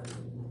word.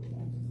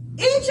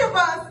 Each of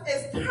us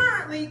is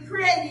currently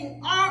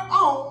creating our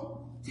own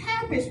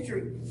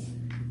tapestry.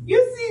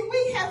 You see,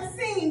 we have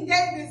seen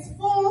David's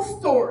full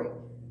story.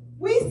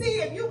 We see,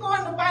 if you go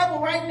in the Bible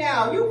right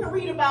now, you can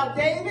read about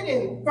David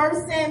in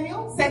 1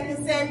 Samuel,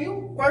 2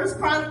 Samuel, 1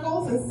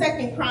 Chronicles, and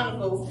 2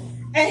 Chronicles.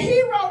 And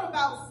he wrote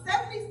about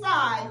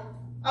 75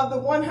 of the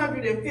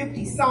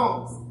 150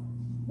 Psalms.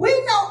 We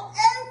know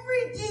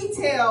every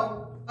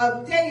detail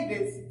of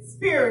David's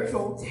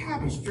spiritual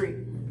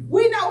tapestry.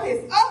 We know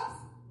his ups.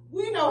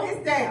 We know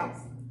his downs.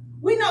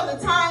 We know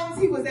the times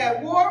he was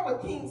at war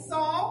with King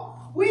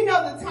Saul. We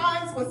know the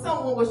times when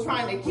someone was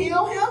trying to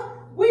kill him.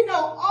 We know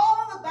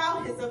all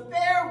about his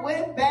affair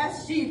with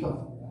Bathsheba.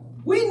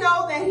 We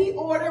know that he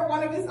ordered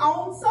one of his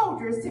own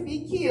soldiers to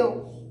be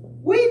killed.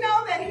 We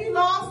know that he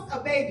lost a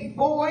baby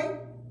boy.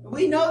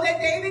 We know that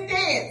David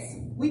danced.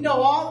 We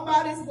know all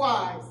about his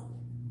wives.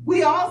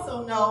 We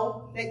also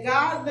know that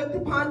God looked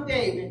upon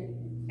David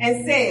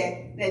and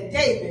said that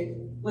David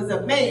was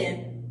a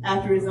man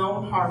after his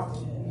own heart.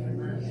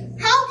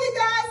 How can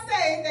God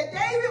say that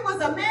David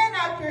was a man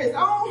after his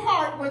own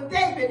heart when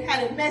David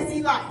had a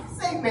messy life?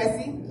 Say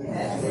messy.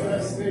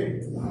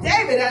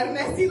 David had a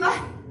messy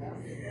life.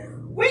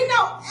 We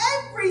know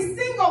every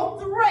single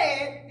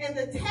thread in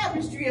the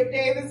tapestry of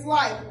David's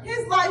life.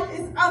 His life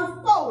is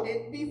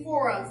unfolded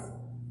before us.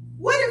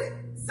 What if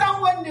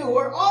someone knew,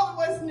 or all of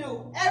us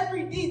knew,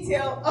 every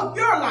detail of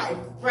your life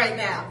right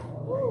now?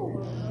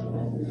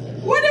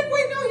 What if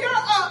we knew your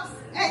ups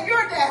and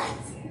your downs?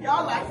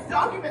 Y'all like,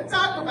 don't even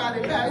talk about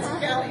it, Pastor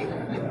Kelly.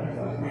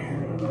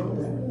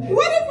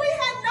 What if we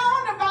had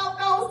known about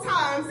those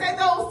times, say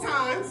those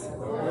times,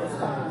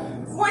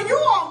 when you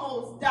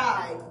almost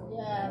died?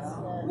 Yes.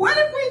 What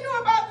if we knew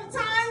about the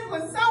times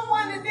when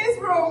someone in this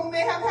room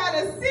may have had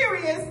a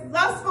serious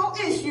lustful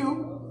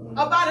issue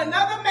about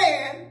another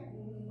man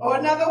or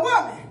another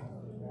woman.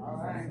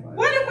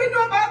 What if we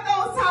knew about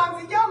those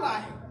times in your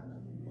life?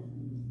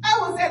 I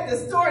was at the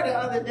store the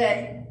other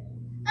day,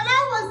 and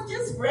I was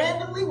just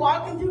randomly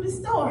walking through the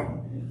store.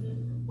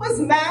 Was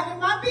minding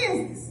my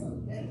business.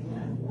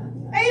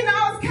 And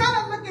I was kind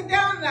of looking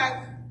down and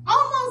I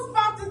almost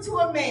bumped into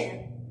a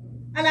man.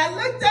 And I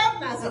looked up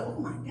and I said, oh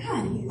my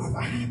God, he is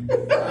fine.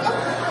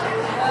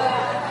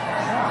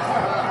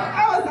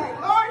 I was like,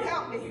 Lord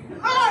help me.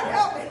 Lord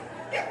help me.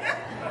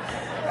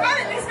 I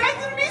didn't expect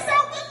him to be so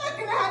good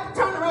looking. I had to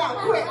turn around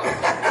quick.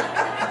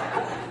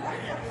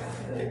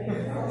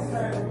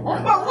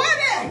 But what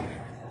if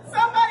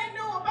somebody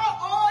knew about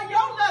all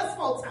your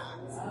lustful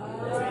times?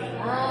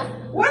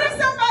 What if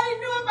somebody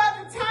knew about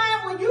the time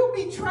when you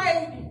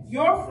betrayed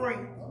your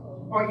friend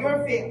or your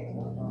family?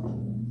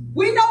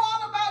 We know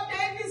all about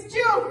David's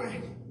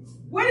children.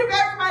 What if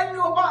everybody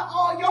knew about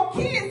all your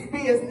kids'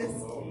 business?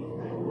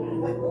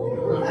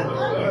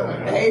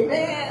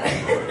 Amen.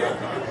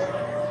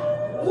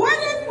 What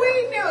if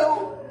we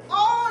knew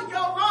all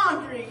your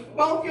laundry,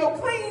 both your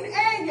clean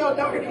and your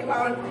dirty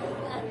laundry?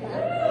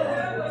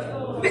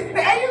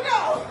 There you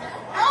go.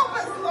 Help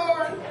us,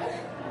 Lord.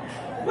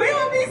 We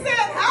will be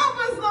saying, help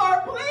us,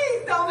 Lord.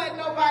 Please don't let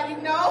nobody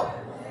know.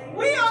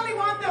 We only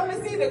want them to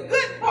see the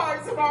good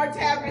parts of our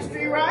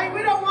tapestry, right?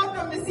 We don't want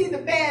them to see the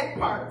bad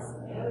parts.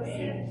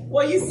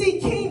 Well, you see,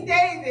 King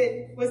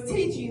David was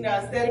teaching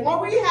us that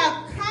when we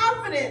have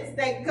confidence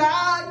that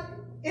God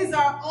is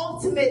our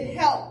ultimate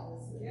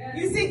help.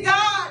 You see,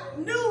 God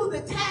knew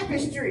the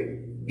tapestry.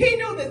 He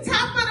knew the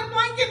top of the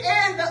blanket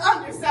and the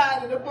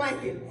underside of the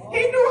blanket.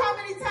 He knew how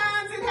many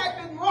times it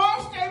had been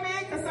washed,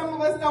 amen, because some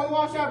of us don't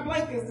wash our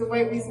blankets the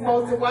way we're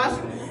supposed to wash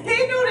them.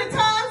 He knew the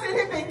times it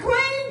had been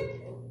cleaned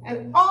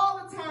and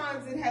all the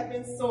times it had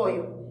been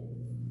soiled.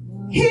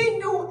 He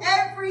knew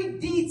every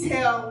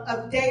detail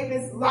of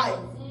David's life.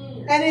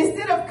 And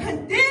instead of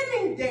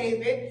condemning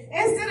David,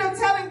 instead of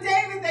telling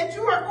David that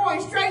you are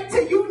going straight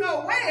to you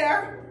know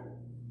where,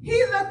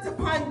 he looked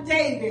upon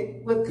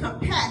David with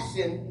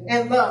compassion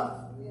and love.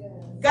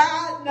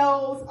 God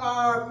knows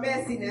our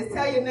messiness.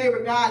 Tell your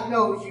neighbor, God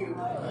knows you.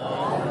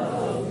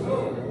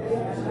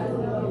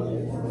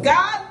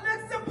 God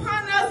looks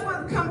upon us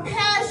with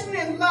compassion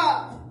and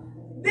love.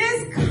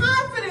 This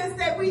confidence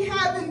that we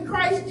have in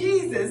Christ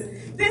Jesus,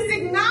 this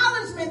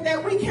acknowledgement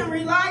that we can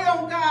rely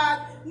on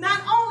God,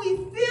 not only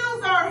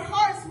fills our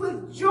hearts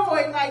with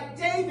joy, like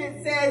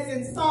David says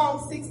in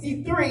Psalm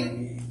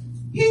 63,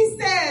 he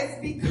says,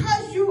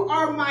 because you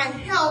are my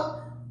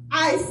help,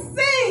 I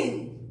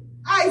sing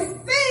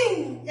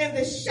in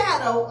the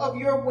shadow of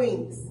your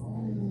wings.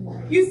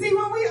 You see,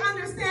 when we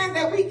understand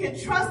that we can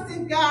trust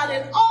in God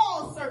in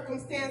all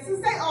circumstances,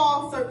 say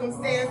all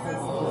circumstances,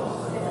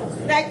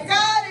 that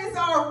God is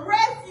our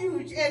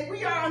refuge and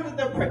we are under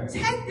the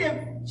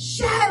protective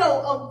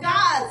shadow of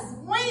God's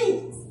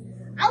wings.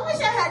 I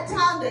wish I had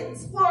time to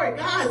explore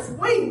God's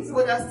wings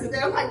with us today.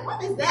 I'm like,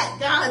 what is that,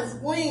 God's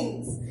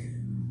wings?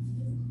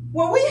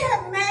 When we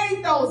have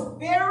made those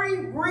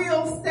very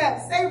real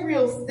steps, say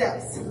real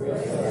steps,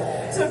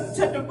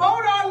 to devote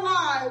our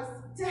lives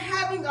to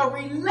having a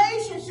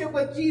relationship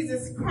with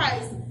Jesus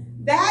Christ,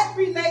 that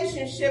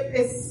relationship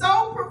is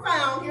so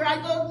profound. Here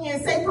I go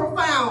again, say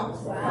profound.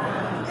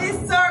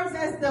 It serves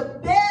as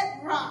the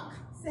bedrock,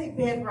 say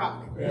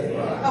bedrock,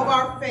 of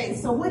our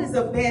faith. So what is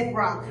a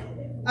bedrock?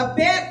 A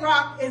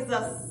bedrock is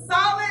a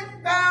solid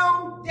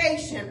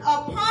foundation.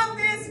 Upon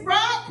this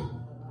rock,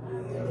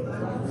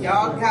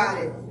 y'all got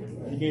it.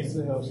 The gates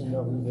of hell shall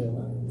never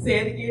prevail. Say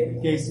it again.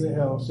 The gates of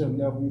hell shall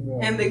never prevail.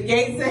 And the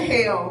gates of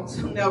hell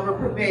shall never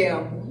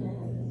prevail.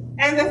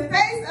 And the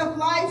face of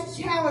life's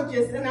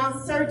challenges and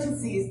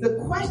uncertainties, the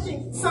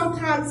question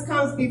sometimes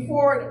comes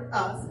before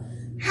us.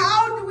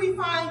 How do we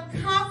find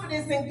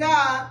confidence in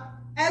God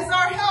as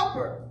our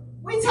helper?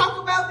 We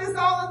talk about this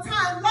all the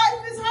time.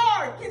 Life is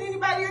hard. Can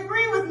anybody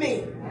agree with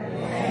me?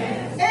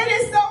 Amen. It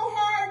is so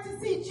hard to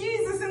see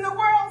Jesus in the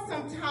world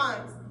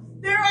sometimes.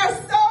 There are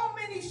so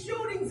many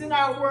shootings in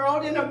our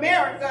world, in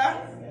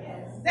America,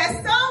 that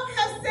some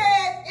have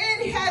said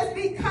it has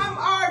become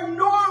our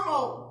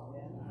normal.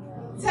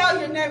 Tell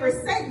your neighbor,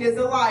 Satan is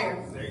a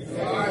liar.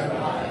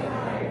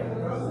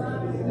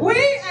 We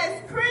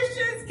as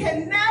Christians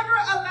can never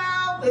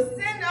allow the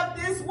sin of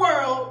this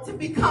world to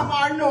become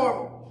our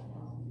normal.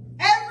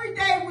 Every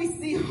day we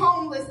see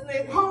homeless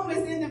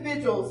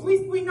individuals.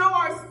 We know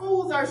our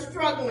schools are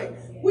struggling.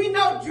 We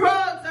know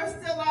drugs are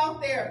still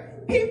out there.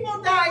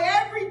 People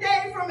die every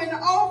day from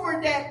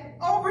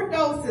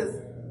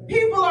overdoses.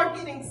 People are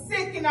getting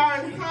sick and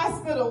are in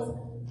hospitals.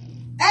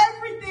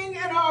 Everything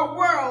in our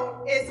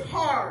world is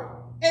hard,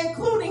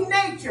 including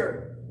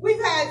nature.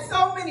 We've had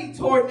so many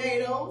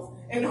tornadoes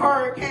and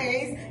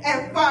hurricanes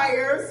and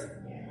fires.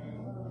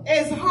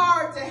 It's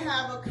hard to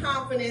have a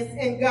confidence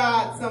in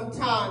God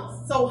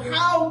sometimes. So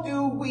how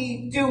do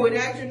we do it?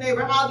 Ask your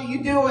neighbor, how do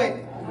you do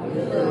it?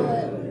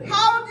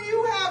 How do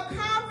you have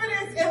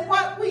confidence in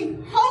what we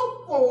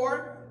hope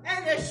for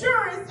and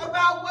assurance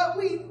about what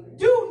we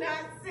do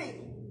not see?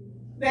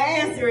 The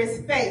answer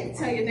is faith.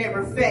 Tell your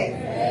neighbor faith.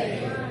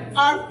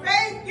 Our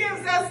faith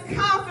gives us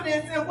confidence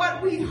confidence in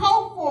what we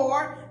hope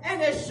for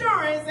and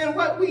assurance in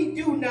what we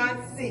do not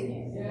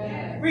see.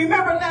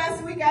 Remember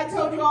last week I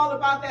told you all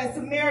about that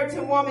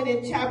Samaritan woman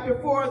in chapter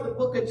 4 of the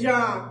book of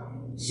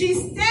John. She's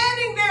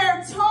standing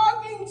there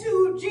talking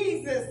to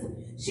Jesus.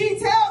 She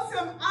tells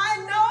him, I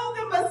know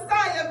the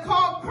Messiah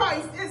called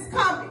Christ is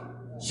coming.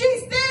 She's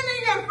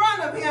standing in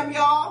front of him,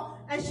 y'all,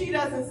 and she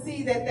doesn't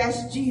see that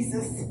that's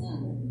Jesus.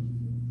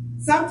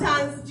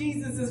 Sometimes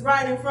Jesus is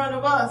right in front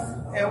of us,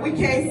 and we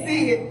can't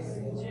see it.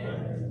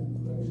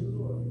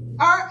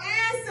 Our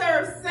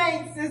answer,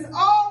 saints, is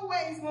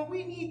always when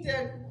we need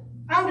to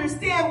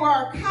understand where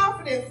our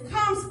confidence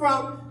comes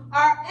from.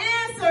 Our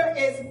answer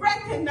is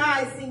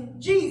recognizing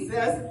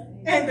Jesus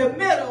in the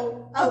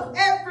middle of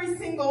every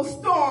single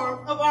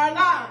storm of our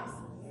lives.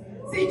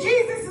 See,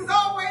 Jesus is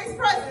always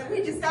present.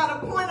 We just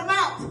got to point him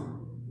out.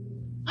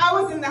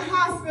 I was in the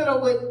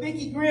hospital with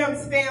Vicki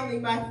Grimm's family,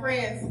 my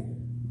friends.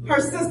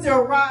 Her sister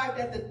arrived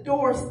at the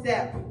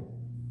doorstep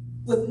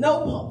with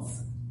no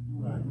pulse.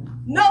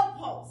 No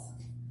pulse.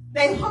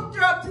 They hooked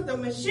her up to the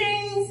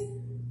machines,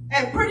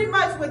 and pretty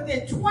much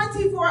within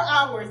 24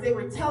 hours, they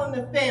were telling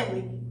the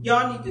family,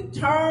 y'all need to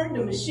turn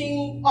the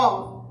machine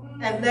off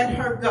and let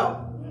her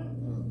go.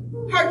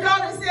 Her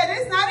daughter said,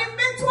 it's not even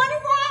been 24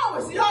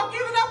 hours. Y'all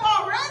giving up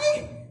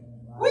already?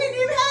 We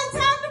didn't even have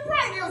time to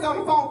pray. They was on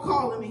the phone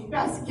calling me.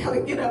 Pastor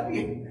Kelly, get up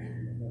here.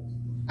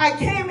 I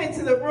came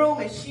into the room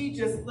and she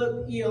just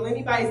looked ill.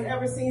 Anybody's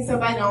ever seen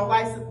somebody on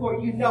life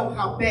support, you know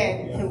how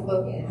bad it can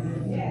look.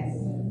 Yes.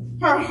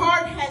 Her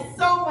heart had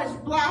so much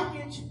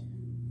blockage.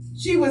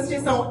 She was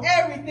just on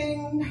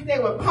everything. They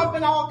were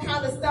pumping all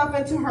kind of stuff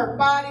into her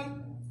body.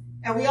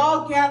 And we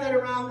all gathered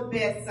around the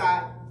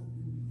bedside.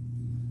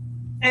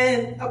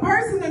 And a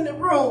person in the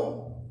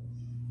room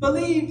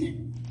believed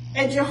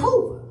in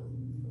Jehovah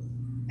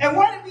and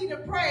wanted me to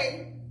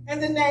pray in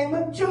the name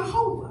of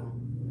Jehovah.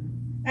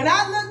 And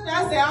I looked and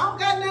I said, I don't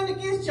got nothing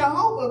against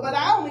Jehovah, but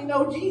I only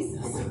know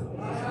Jesus.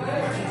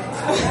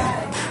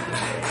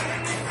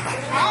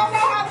 I don't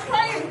know how to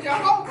pray in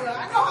Jehovah.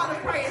 I know how to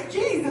pray in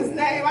Jesus'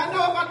 name. I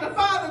know about the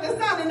Father, the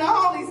Son, and the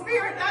Holy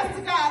Spirit. That's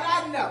the God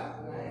I know.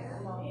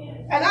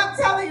 And I'm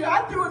telling you,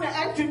 I threw in an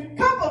extra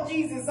couple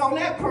Jesus on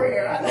that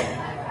prayer.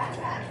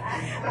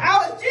 I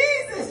was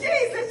Jesus,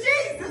 Jesus,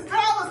 Jesus. But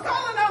I was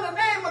calling on the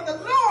name of the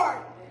Lord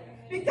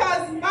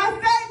because my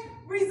faith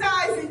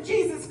resides in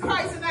Jesus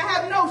Christ, and I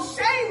have no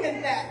shame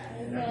in that.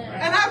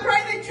 And I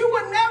pray that you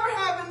would never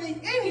have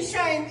any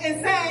shame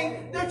in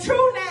saying the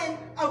true name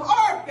of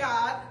our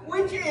God,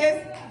 which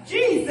is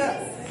Jesus.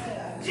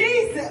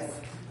 Jesus.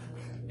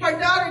 Her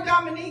daughter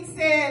Dominique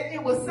said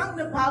it was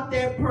something about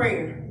that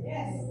prayer.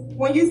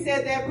 When you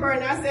said that prayer,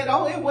 and I said,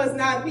 oh, it was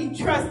not me.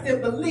 Trust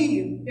and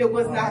believe it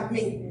was not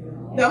me.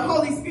 The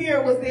Holy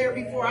Spirit was there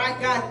before I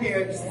got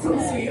there,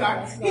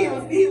 sweetheart. He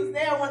was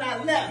there when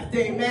I left,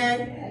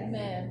 amen.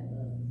 Amen.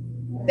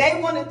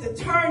 They wanted to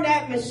turn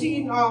that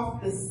machine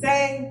off the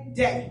same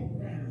day.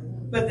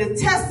 But the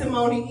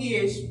testimony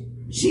is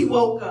she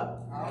woke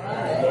up.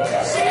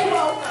 She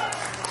woke up.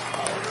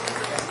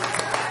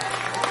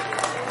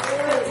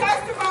 The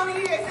testimony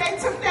is they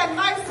took that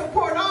life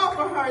support off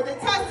of her. The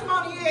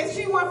testimony is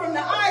she went from the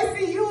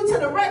ICU to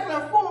the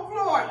regular full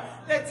floor.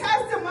 The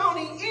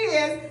testimony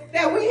is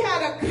that we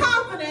had a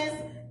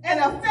confidence and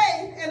a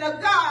faith in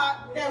a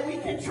God that we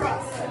can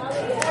trust.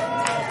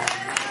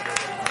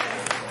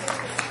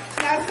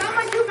 Now, some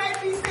of you may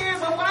be saying,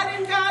 but why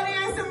didn't God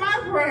answer my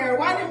prayer?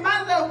 Why did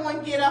my loved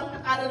one get up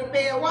out of the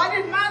bed? Why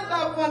did my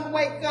loved one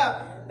wake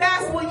up?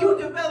 That's when you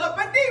develop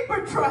a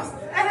deeper trust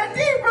and a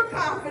deeper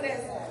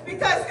confidence.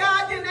 Because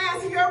God didn't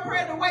answer your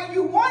prayer the way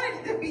you wanted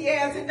it to be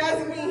answered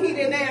doesn't mean he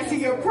didn't answer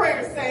your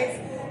prayer, saints.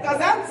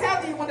 Because I'm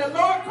telling you, when the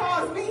Lord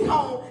calls me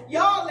home,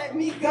 y'all let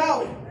me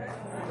go.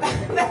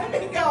 Let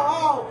me go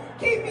home.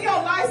 Keep me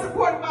on life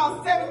support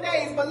about 7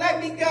 days, but let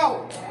me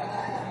go.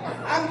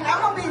 I'm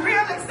going to be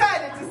real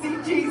excited to see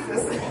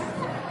Jesus.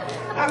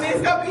 I mean,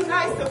 it's going to be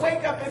nice to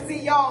wake up and see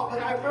y'all, but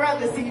I'd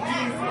rather see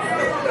Jesus.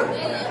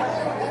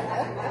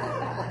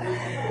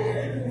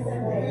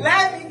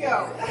 Let me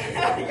go.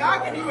 Y'all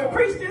can even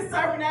preach this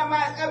sermon at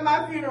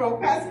my funeral.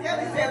 Pastor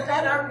Kelly said,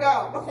 let her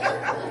go.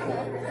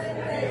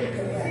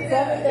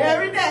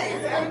 7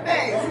 days. 7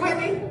 days.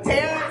 Whitney,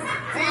 Terrence,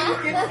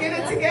 get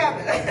it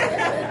together.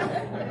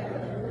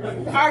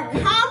 Our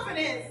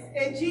confidence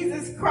in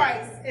Jesus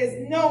Christ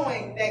is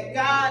knowing that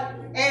God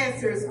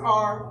answers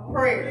our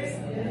prayers.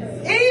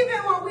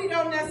 Even when we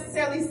don't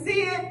necessarily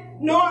see it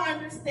nor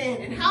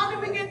understand it. How do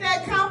we get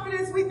that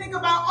confidence? We think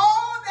about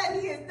all that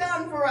he has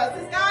done for us.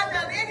 Has God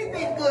done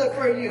anything good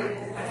for you?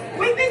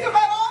 We think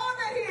about all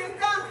that he has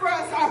done for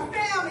us, our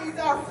families,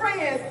 our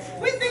friends.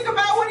 We think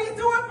about what he's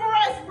doing for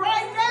us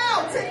right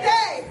now,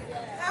 today.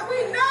 And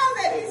we know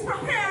that he's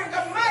preparing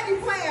a mighty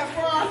plan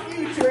for our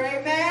future.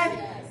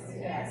 Amen.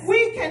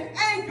 We can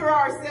anchor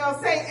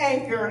ourselves. Say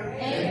anchor.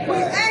 We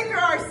anchor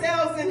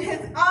ourselves in his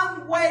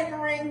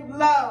unwavering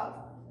love.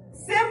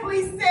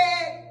 Simply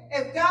said,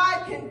 If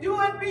God can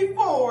do it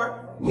before,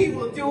 he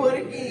will do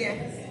it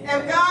again.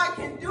 If God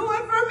can do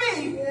it for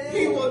me,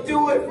 he will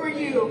do it for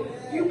you.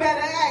 You better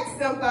ask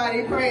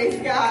somebody,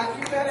 praise God.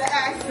 You better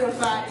ask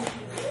somebody.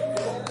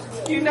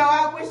 You know,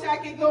 I wish I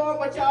could go on,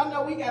 but y'all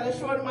know we got a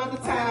short amount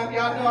of time.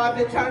 Y'all know I've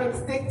been trying to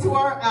stick to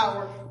our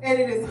hour, and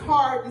it is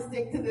hard to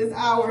stick to this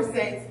hour,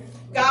 saints.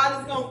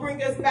 God is going to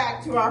bring us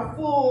back to our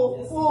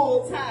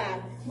full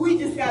time. We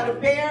just got to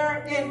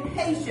bear in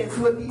patience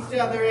with each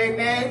other,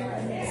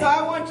 amen? So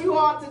I want you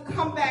all to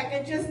come back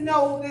and just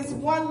know this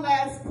one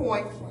last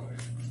point.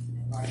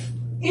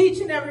 Each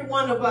and every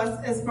one of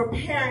us is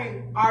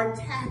preparing our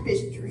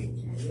tapestry.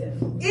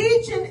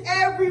 Each and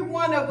every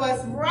one of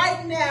us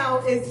right now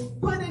is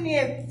putting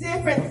in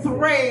different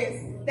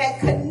threads that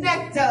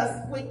connect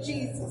us with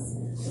Jesus.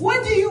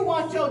 What do you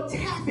want your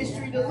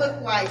tapestry to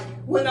look like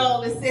when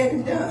all is said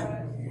and done?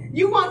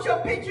 You want your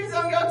pictures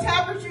on your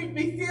tapestry to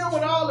be filled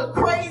with all the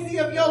crazy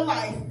of your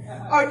life?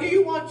 Or do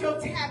you want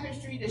your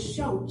tapestry to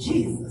show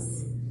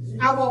Jesus?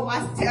 I want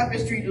my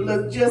tapestry to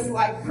look just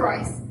like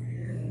Christ.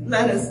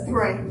 Let us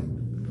pray.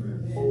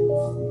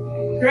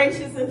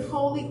 Gracious and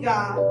holy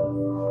God,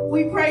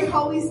 we pray,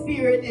 Holy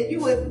Spirit, that you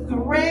would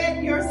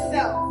thread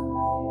yourself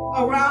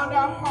around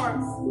our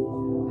hearts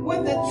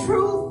with the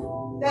truth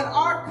that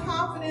our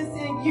confidence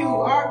in you,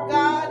 our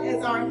God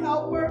as our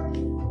helper,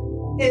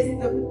 is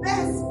the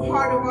best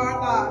part of our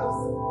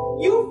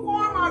lives. You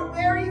form our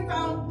very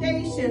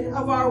foundation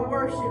of our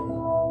worship.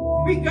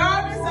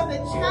 Regardless of the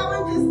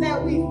challenges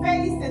that we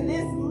face in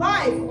this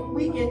life,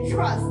 we can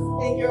trust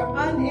in your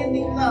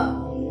unending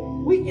love.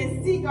 We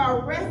can seek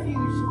our refuge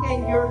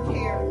in your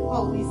care,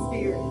 Holy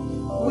Spirit.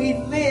 We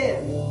live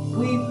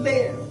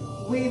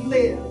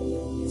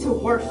to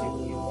worship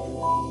you.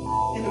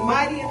 In the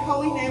mighty and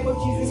holy name of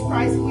Jesus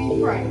Christ,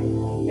 we pray.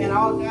 And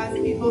all God's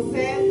people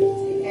said,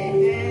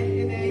 amen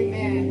and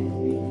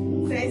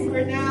amen. Saints,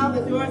 we're now,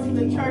 the doors of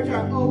the church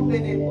are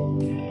open,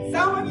 and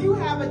some of you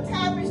have a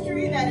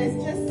tapestry that is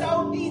just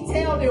so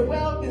detailed and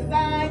well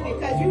designed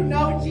because you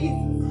know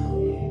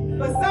Jesus.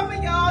 But some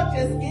of y'all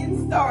just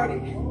getting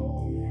started.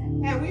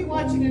 And we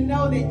want you to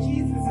know that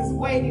Jesus is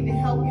waiting to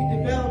help you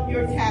develop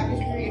your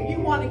tapestry. If you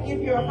want to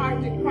give your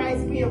heart to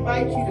Christ, we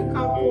invite you to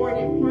come forward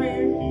in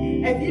prayer.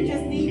 If you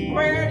just need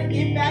prayer to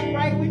get back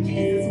right with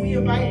Jesus, we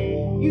invite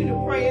you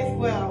to pray as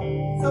well.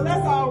 So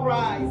let's all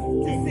rise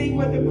to sing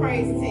with the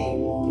praise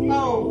team.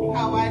 Oh,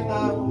 how I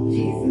love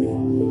Jesus.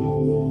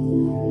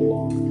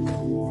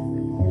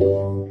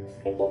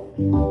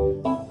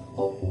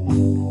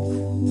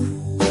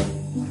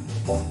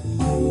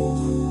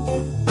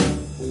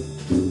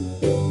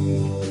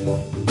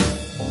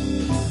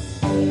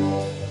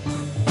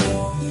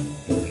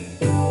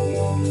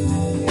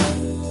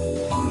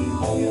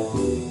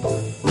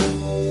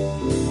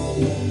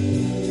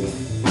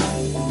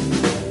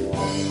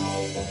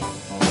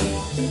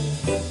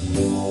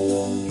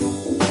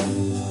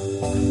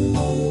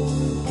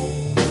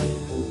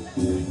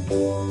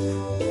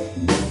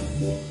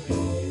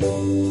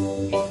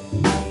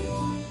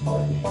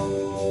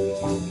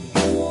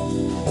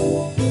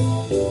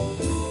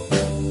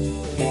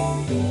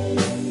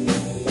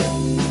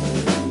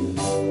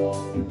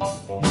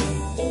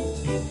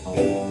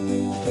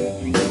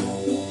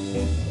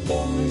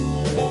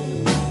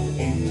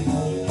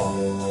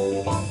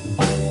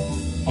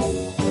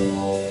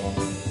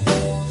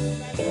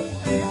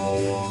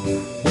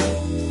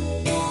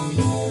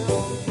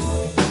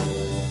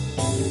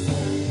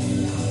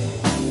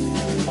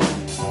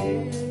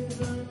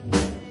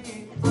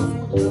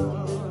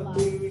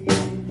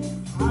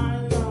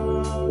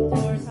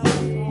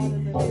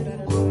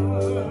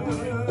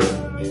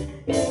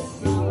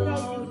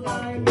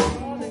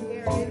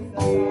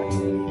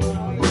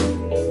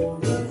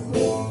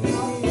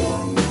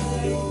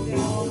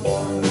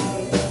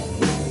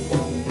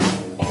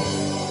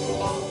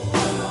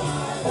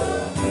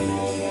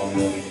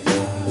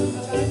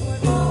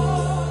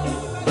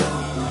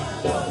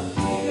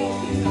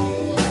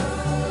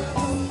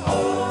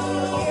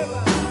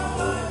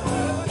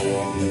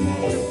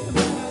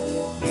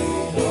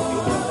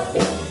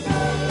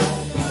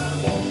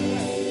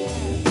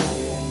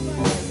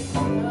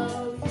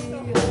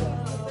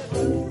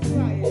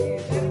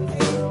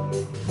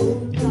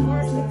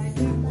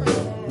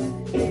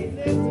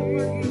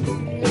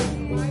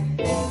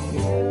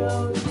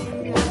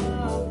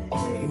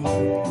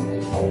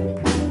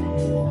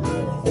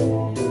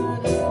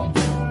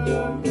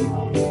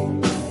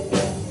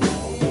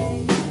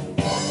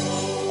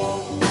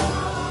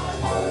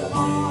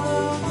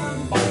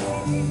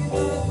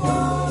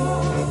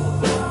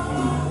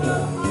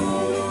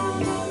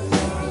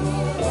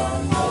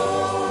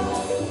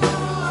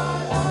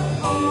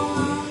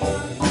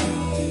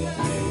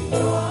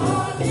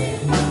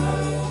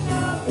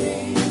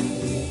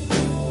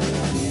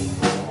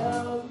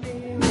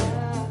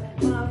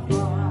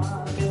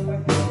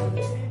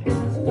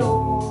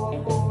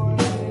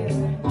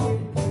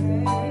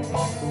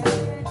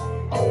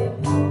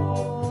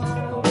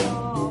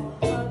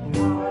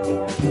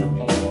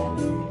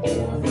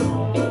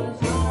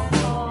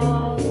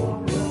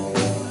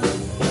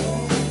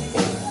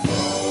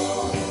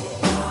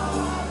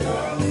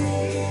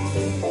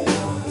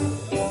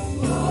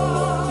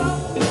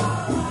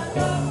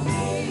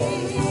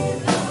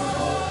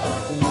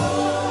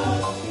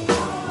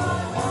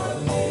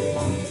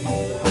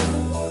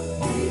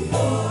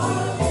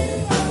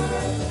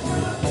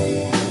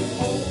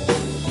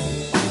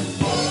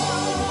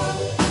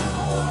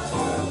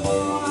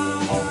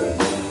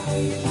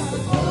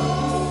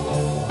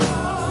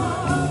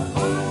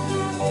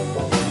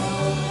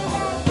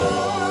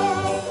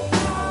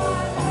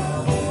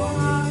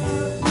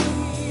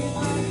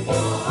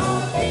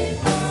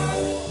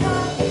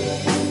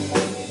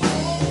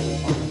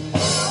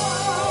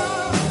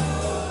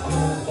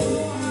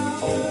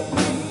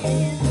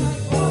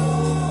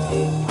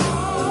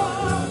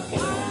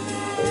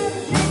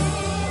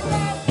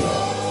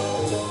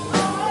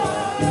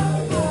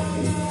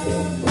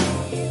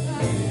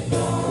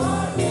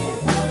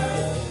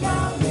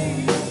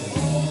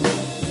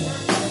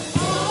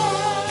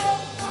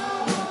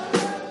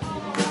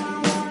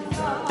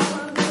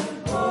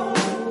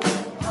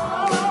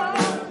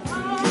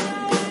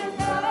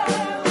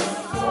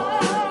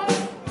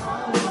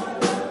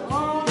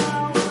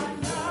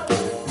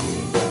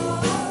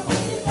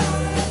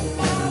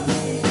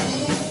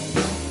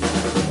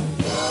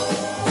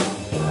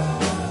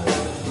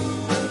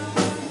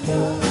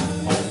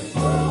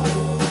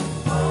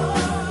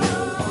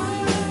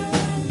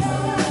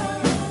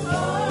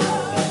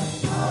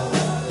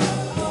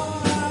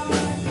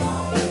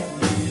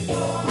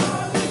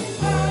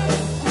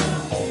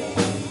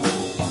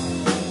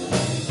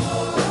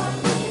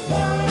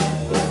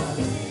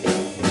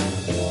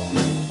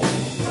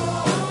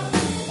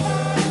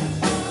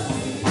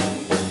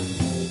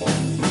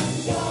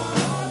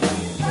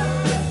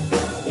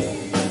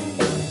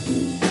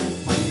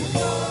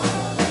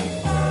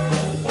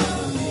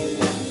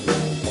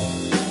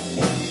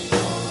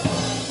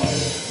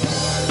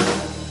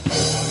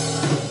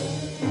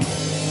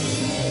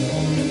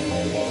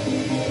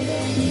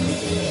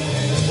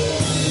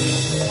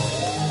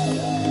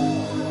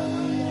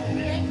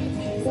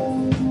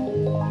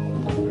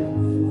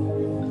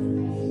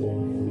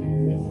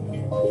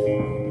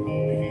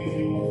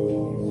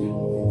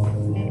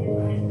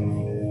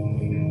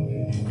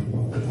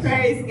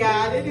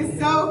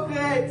 so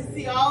good to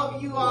see all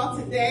of you all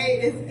today.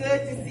 It's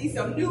good to see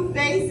some new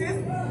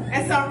faces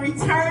and some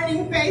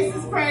returning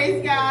faces,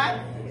 praise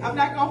God. I'm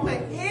not going to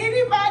put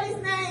anybody's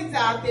names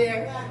out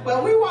there,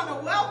 but we want to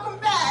welcome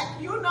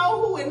back. You know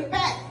who in the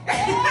back.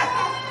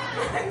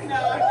 No,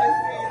 I'm just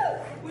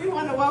kidding. We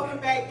want to welcome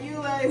back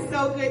Eula. It's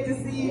so good to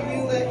see you,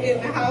 Eula,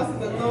 in the house of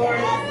the Lord.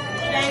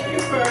 Thank you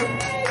for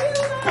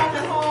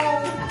coming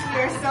home. We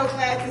are so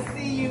glad to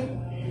see you.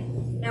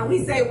 And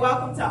we say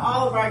welcome to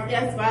all of our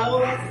guests.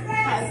 Viola has...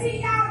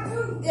 Praise God.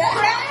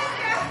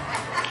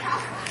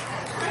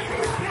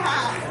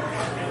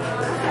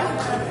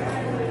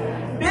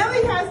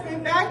 Billy has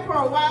been back for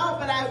a while,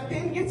 but I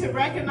didn't get to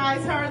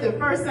recognize her the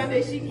first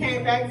Sunday she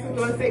came back, so I'm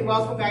going to say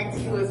welcome back to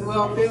you as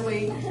well,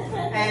 Billy.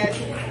 And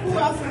who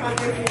else am I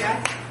missing?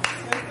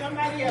 There's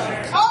somebody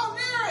else. Oh,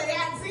 Larry!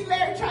 I see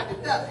Larry tried to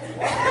duck.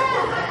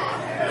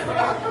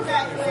 Welcome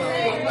back,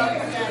 Larry.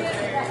 Welcome back,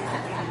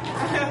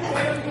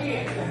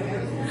 Larry.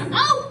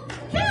 Oh,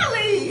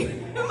 Kelly!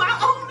 My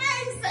own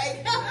namesake.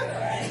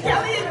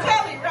 Kelly and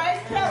Kelly, right?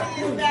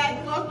 Kelly is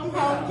back. Welcome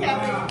home,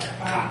 Kelly.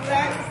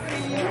 Glad to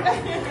see you.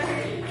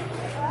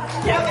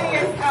 Kelly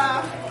is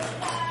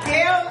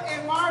Gail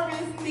and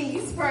Marvin's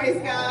niece,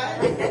 praise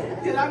God.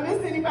 Did I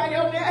miss anybody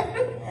on that?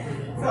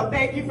 So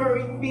thank you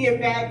for being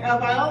back.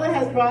 Viola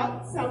has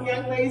brought some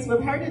young ladies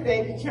with her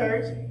today to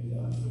church.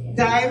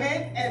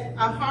 Diamond and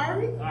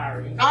Ari.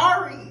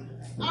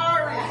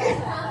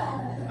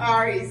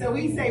 So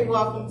we say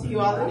welcome to you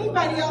all.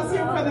 Anybody else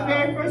here for the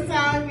very first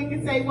time? We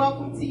can say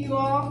welcome to you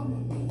all.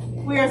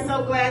 We are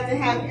so glad to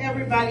have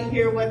everybody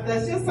here with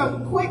us. Just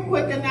some quick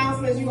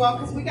announcements, you all,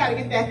 because we got to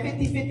get that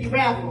 50-50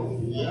 raffle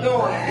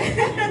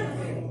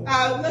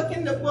going. Look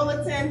in the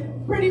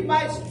bulletin. Pretty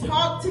much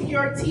talk to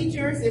your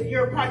teachers if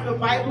you're a part of a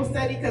Bible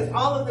study, because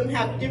all of them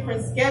have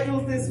different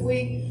schedules this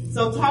week.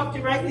 So talk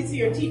directly to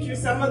your teachers.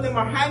 Some of them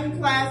are having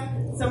class.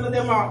 Some of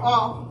them are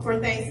off for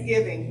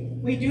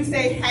Thanksgiving. We do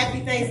say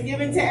happy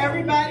Thanksgiving to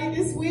everybody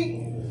this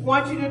week.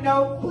 Want you to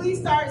know, please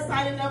start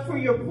signing up for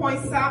your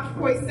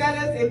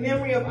poinsettias in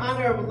memory of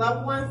honor of a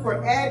loved one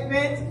for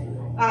Advent.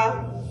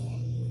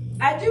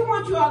 I do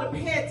want you all to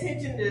pay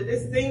attention to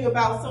this thing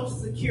about Social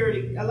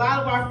Security. A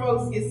lot of our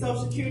folks get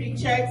Social Security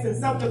checks and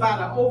something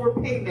about an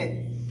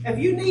overpayment. If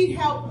you need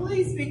help,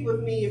 please speak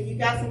with me. If you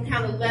got some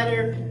kind of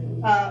letter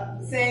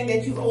saying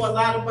that you owe a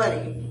lot of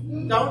money,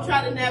 don't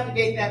try to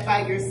navigate that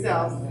by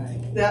yourself.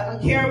 The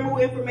Karamu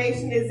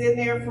information is in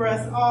there for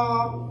us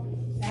all.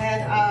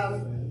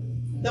 And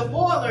the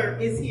boiler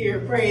is here,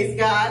 praise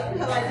God,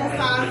 like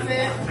Hassan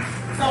said.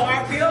 So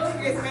our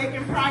building is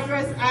making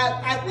progress.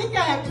 I think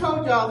I have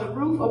told y'all the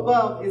roof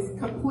above is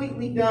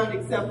completely done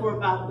except for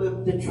about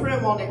the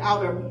trim on the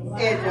outer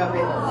edge of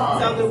it.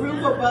 So the roof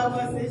above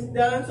us is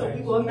done, so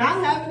we will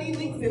not have any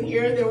leaks in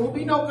here. There will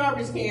be no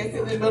garbage cans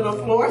in the middle of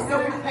the floor, so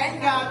we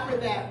thank God for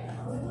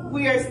that.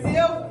 We are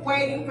still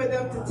waiting for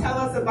them to tell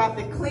us about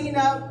the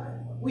cleanup.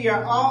 We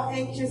are all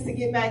anxious to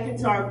get back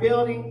into our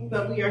building,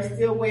 but we are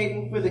still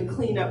waiting for the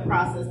cleanup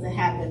process to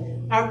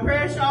happen. Our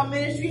prayer shawl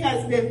ministry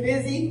has been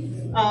busy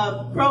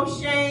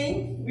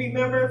crocheting.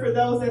 Remember, for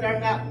those that are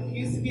not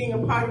used to being a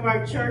part of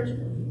our church,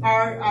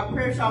 our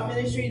prayer shawl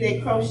ministry, they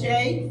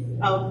crochet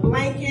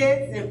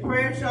blankets and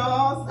prayer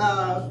shawls,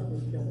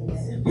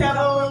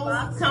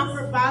 pillows,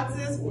 comfort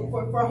boxes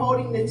for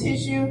holding the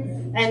tissue.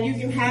 And you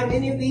can have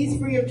any of these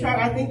free of charge.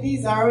 I think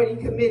these are already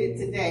committed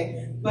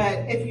today.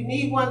 But if you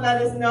need one,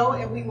 let us know,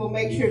 and we will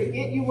make sure to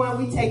get you one.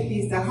 We take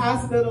these to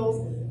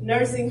hospitals,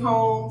 nursing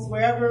homes,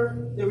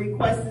 wherever the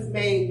request is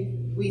made,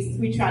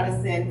 we try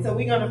to send. So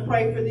we're going to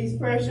pray for these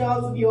prayer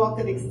shawls. If you all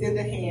could extend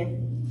a hand.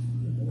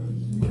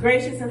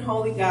 Gracious and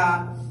holy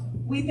God,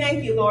 we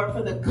thank you, Lord,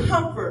 for the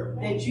comfort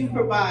that you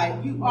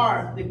provide. You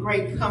are the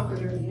great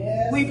comforter.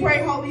 Yes. We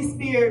pray, Holy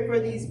Spirit, for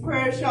these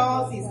prayer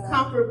shawls, these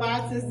comfort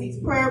boxes, these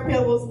prayer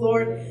pillows,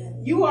 Lord.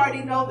 You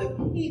already know the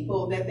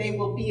people that they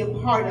will be a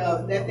part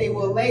of, that they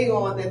will lay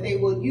on, that they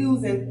will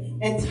use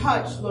and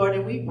touch, Lord.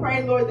 And we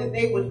pray, Lord, that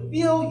they would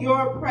feel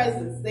your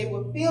presence, they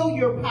would feel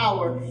your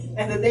power,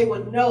 and that they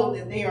would know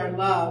that they are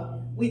loved.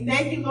 We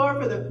thank you,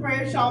 Lord, for the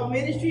prayer shawl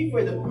ministry,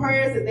 for the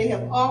prayers that they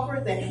have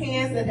offered, the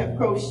hands that have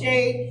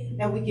crocheted,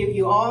 and we give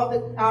you all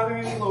the honor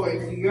and glory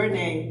to your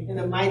name. In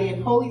the mighty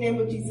and holy name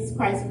of Jesus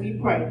Christ, we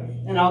pray.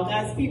 And all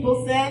God's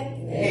people said,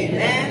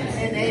 amen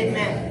and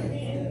amen.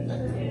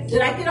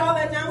 Did I get all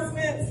the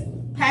announcements?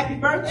 Happy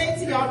birthday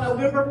to y'all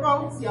November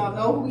folks. Y'all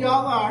know who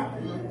y'all are.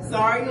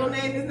 Sorry your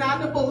name is not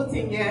in the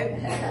bulletin yet.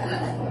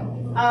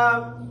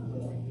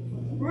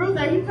 Ruth,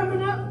 are you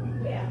coming up?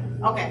 Yeah.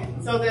 Okay,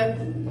 so the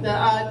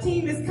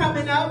team is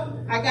coming up.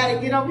 I got to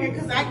get over here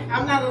because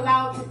I'm not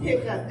allowed to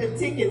pick a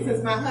ticket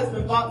since my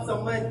husband bought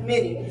so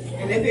many.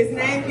 And if his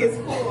name gets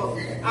full,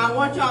 I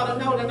want y'all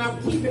to know that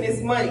I'm keeping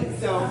his money.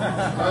 So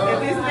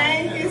if his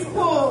name gets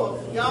full,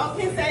 y'all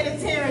can say to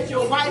Terrence,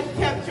 your wife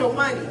kept your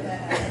money.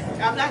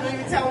 I'm not going to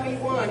even tell him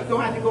he won. You're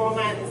going to have to go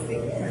online and see.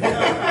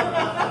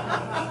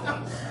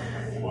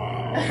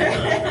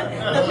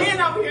 The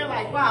men over here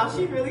like, wow,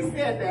 she really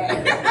said that.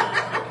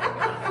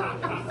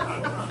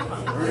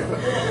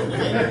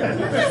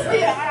 Just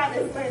be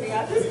honest, honey.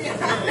 I'll just be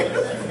honest.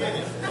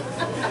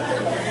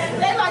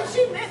 They like,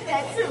 she meant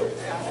that too.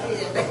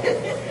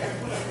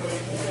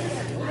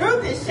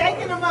 Ruth is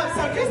shaking them up.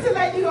 So just to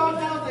let you all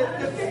know, the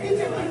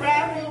 50/50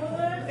 raffle,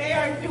 they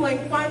are doing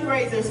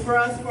fundraisers for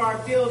us for our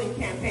building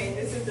campaign.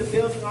 This is the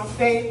Building on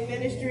Faith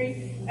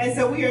ministry. And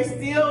so we are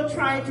still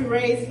trying to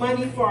raise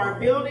money for our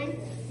building.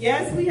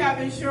 Yes, we have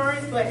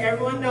insurance, but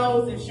everyone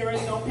knows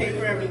insurance don't pay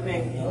for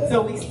everything.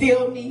 So we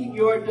still need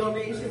your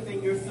donations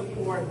and your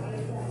support.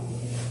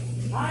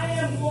 I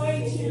am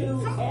going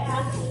to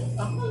ask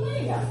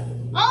Helena.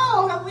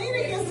 Oh,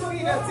 Helena gets to be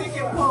the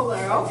ticket puller.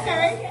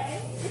 Okay.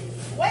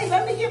 Wait,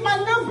 let me get my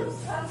numbers.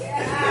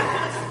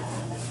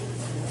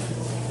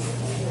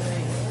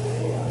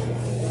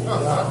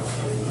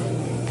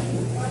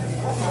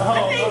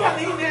 I think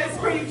Helena is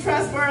pretty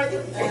trustworthy.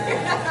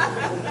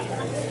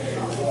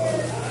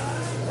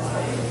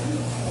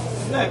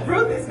 Look,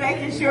 Ruth is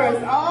making sure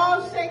it's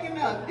all shaken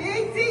up.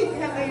 Dig deep,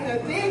 Helena,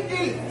 dig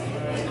deep.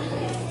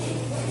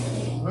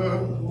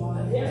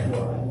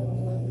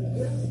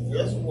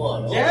 Just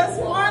one.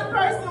 Just one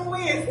person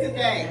wins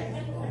today.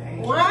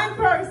 One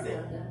person.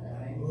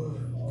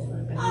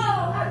 Oh,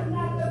 I'm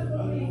not going to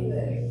believe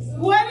this.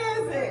 What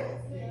is it?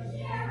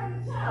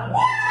 Sharon Thomas.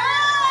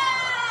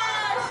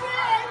 Ah,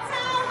 Sharon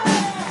Thomas!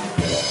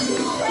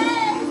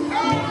 Praise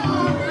God!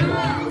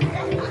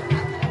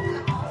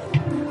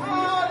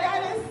 Oh,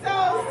 that is so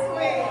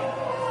sweet.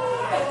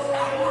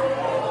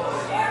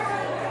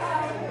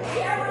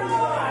 Sharon won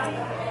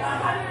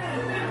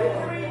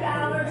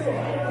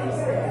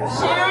 $153.50.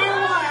 Sharon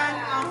won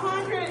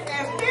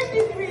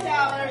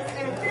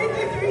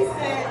 $153.53.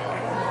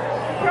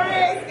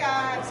 Praise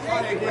God.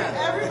 Thank you for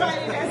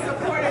everybody that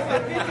supported the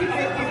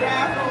 50/50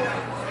 raffle.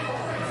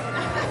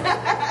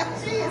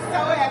 She is so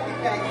happy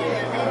back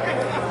there.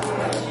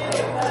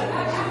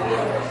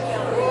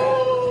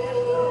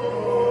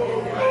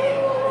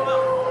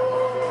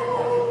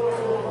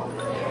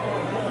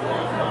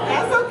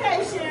 That's okay,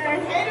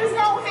 Sharon. Haters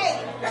don't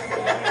hate.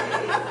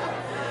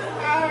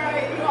 All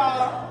right, you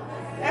all.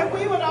 If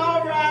we would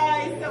all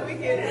rise so we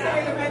can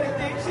say the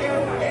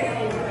benediction.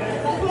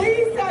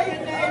 Please tell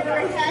your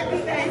neighbor happy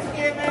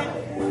Thanksgiving.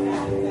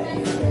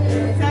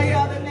 Tell your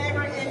other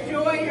neighbor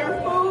enjoy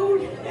your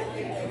food.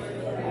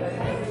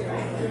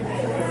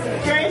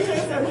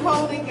 Gracious and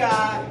holy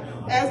God,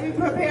 as we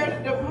prepare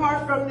to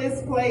depart from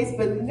this place,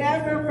 but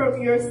never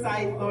from your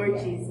sight, Lord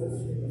Jesus.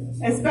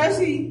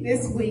 Especially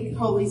this week,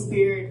 Holy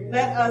Spirit,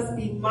 let us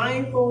be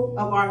mindful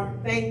of our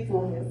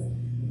thankfulness,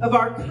 of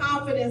our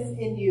confidence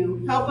in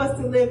you. Help us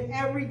to live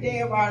every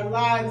day of our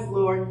lives,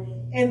 Lord,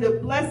 in the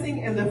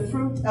blessing and the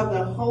fruit of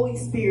the Holy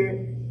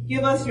Spirit.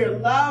 Give us your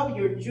love,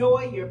 your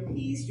joy, your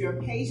peace, your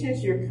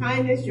patience, your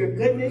kindness, your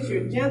goodness,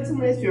 your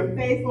gentleness, your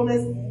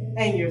faithfulness,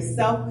 and your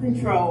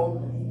self-control.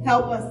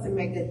 Help us to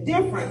make a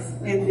difference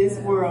in this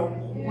world.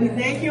 We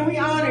thank you and we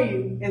honor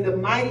you. In the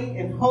mighty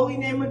and holy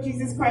name of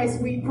Jesus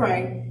Christ, we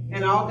pray.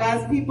 And all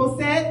God's people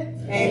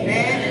said,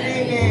 amen and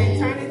amen.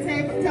 Turn the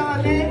table, tell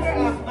our neighbor,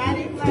 a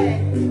mighty flag.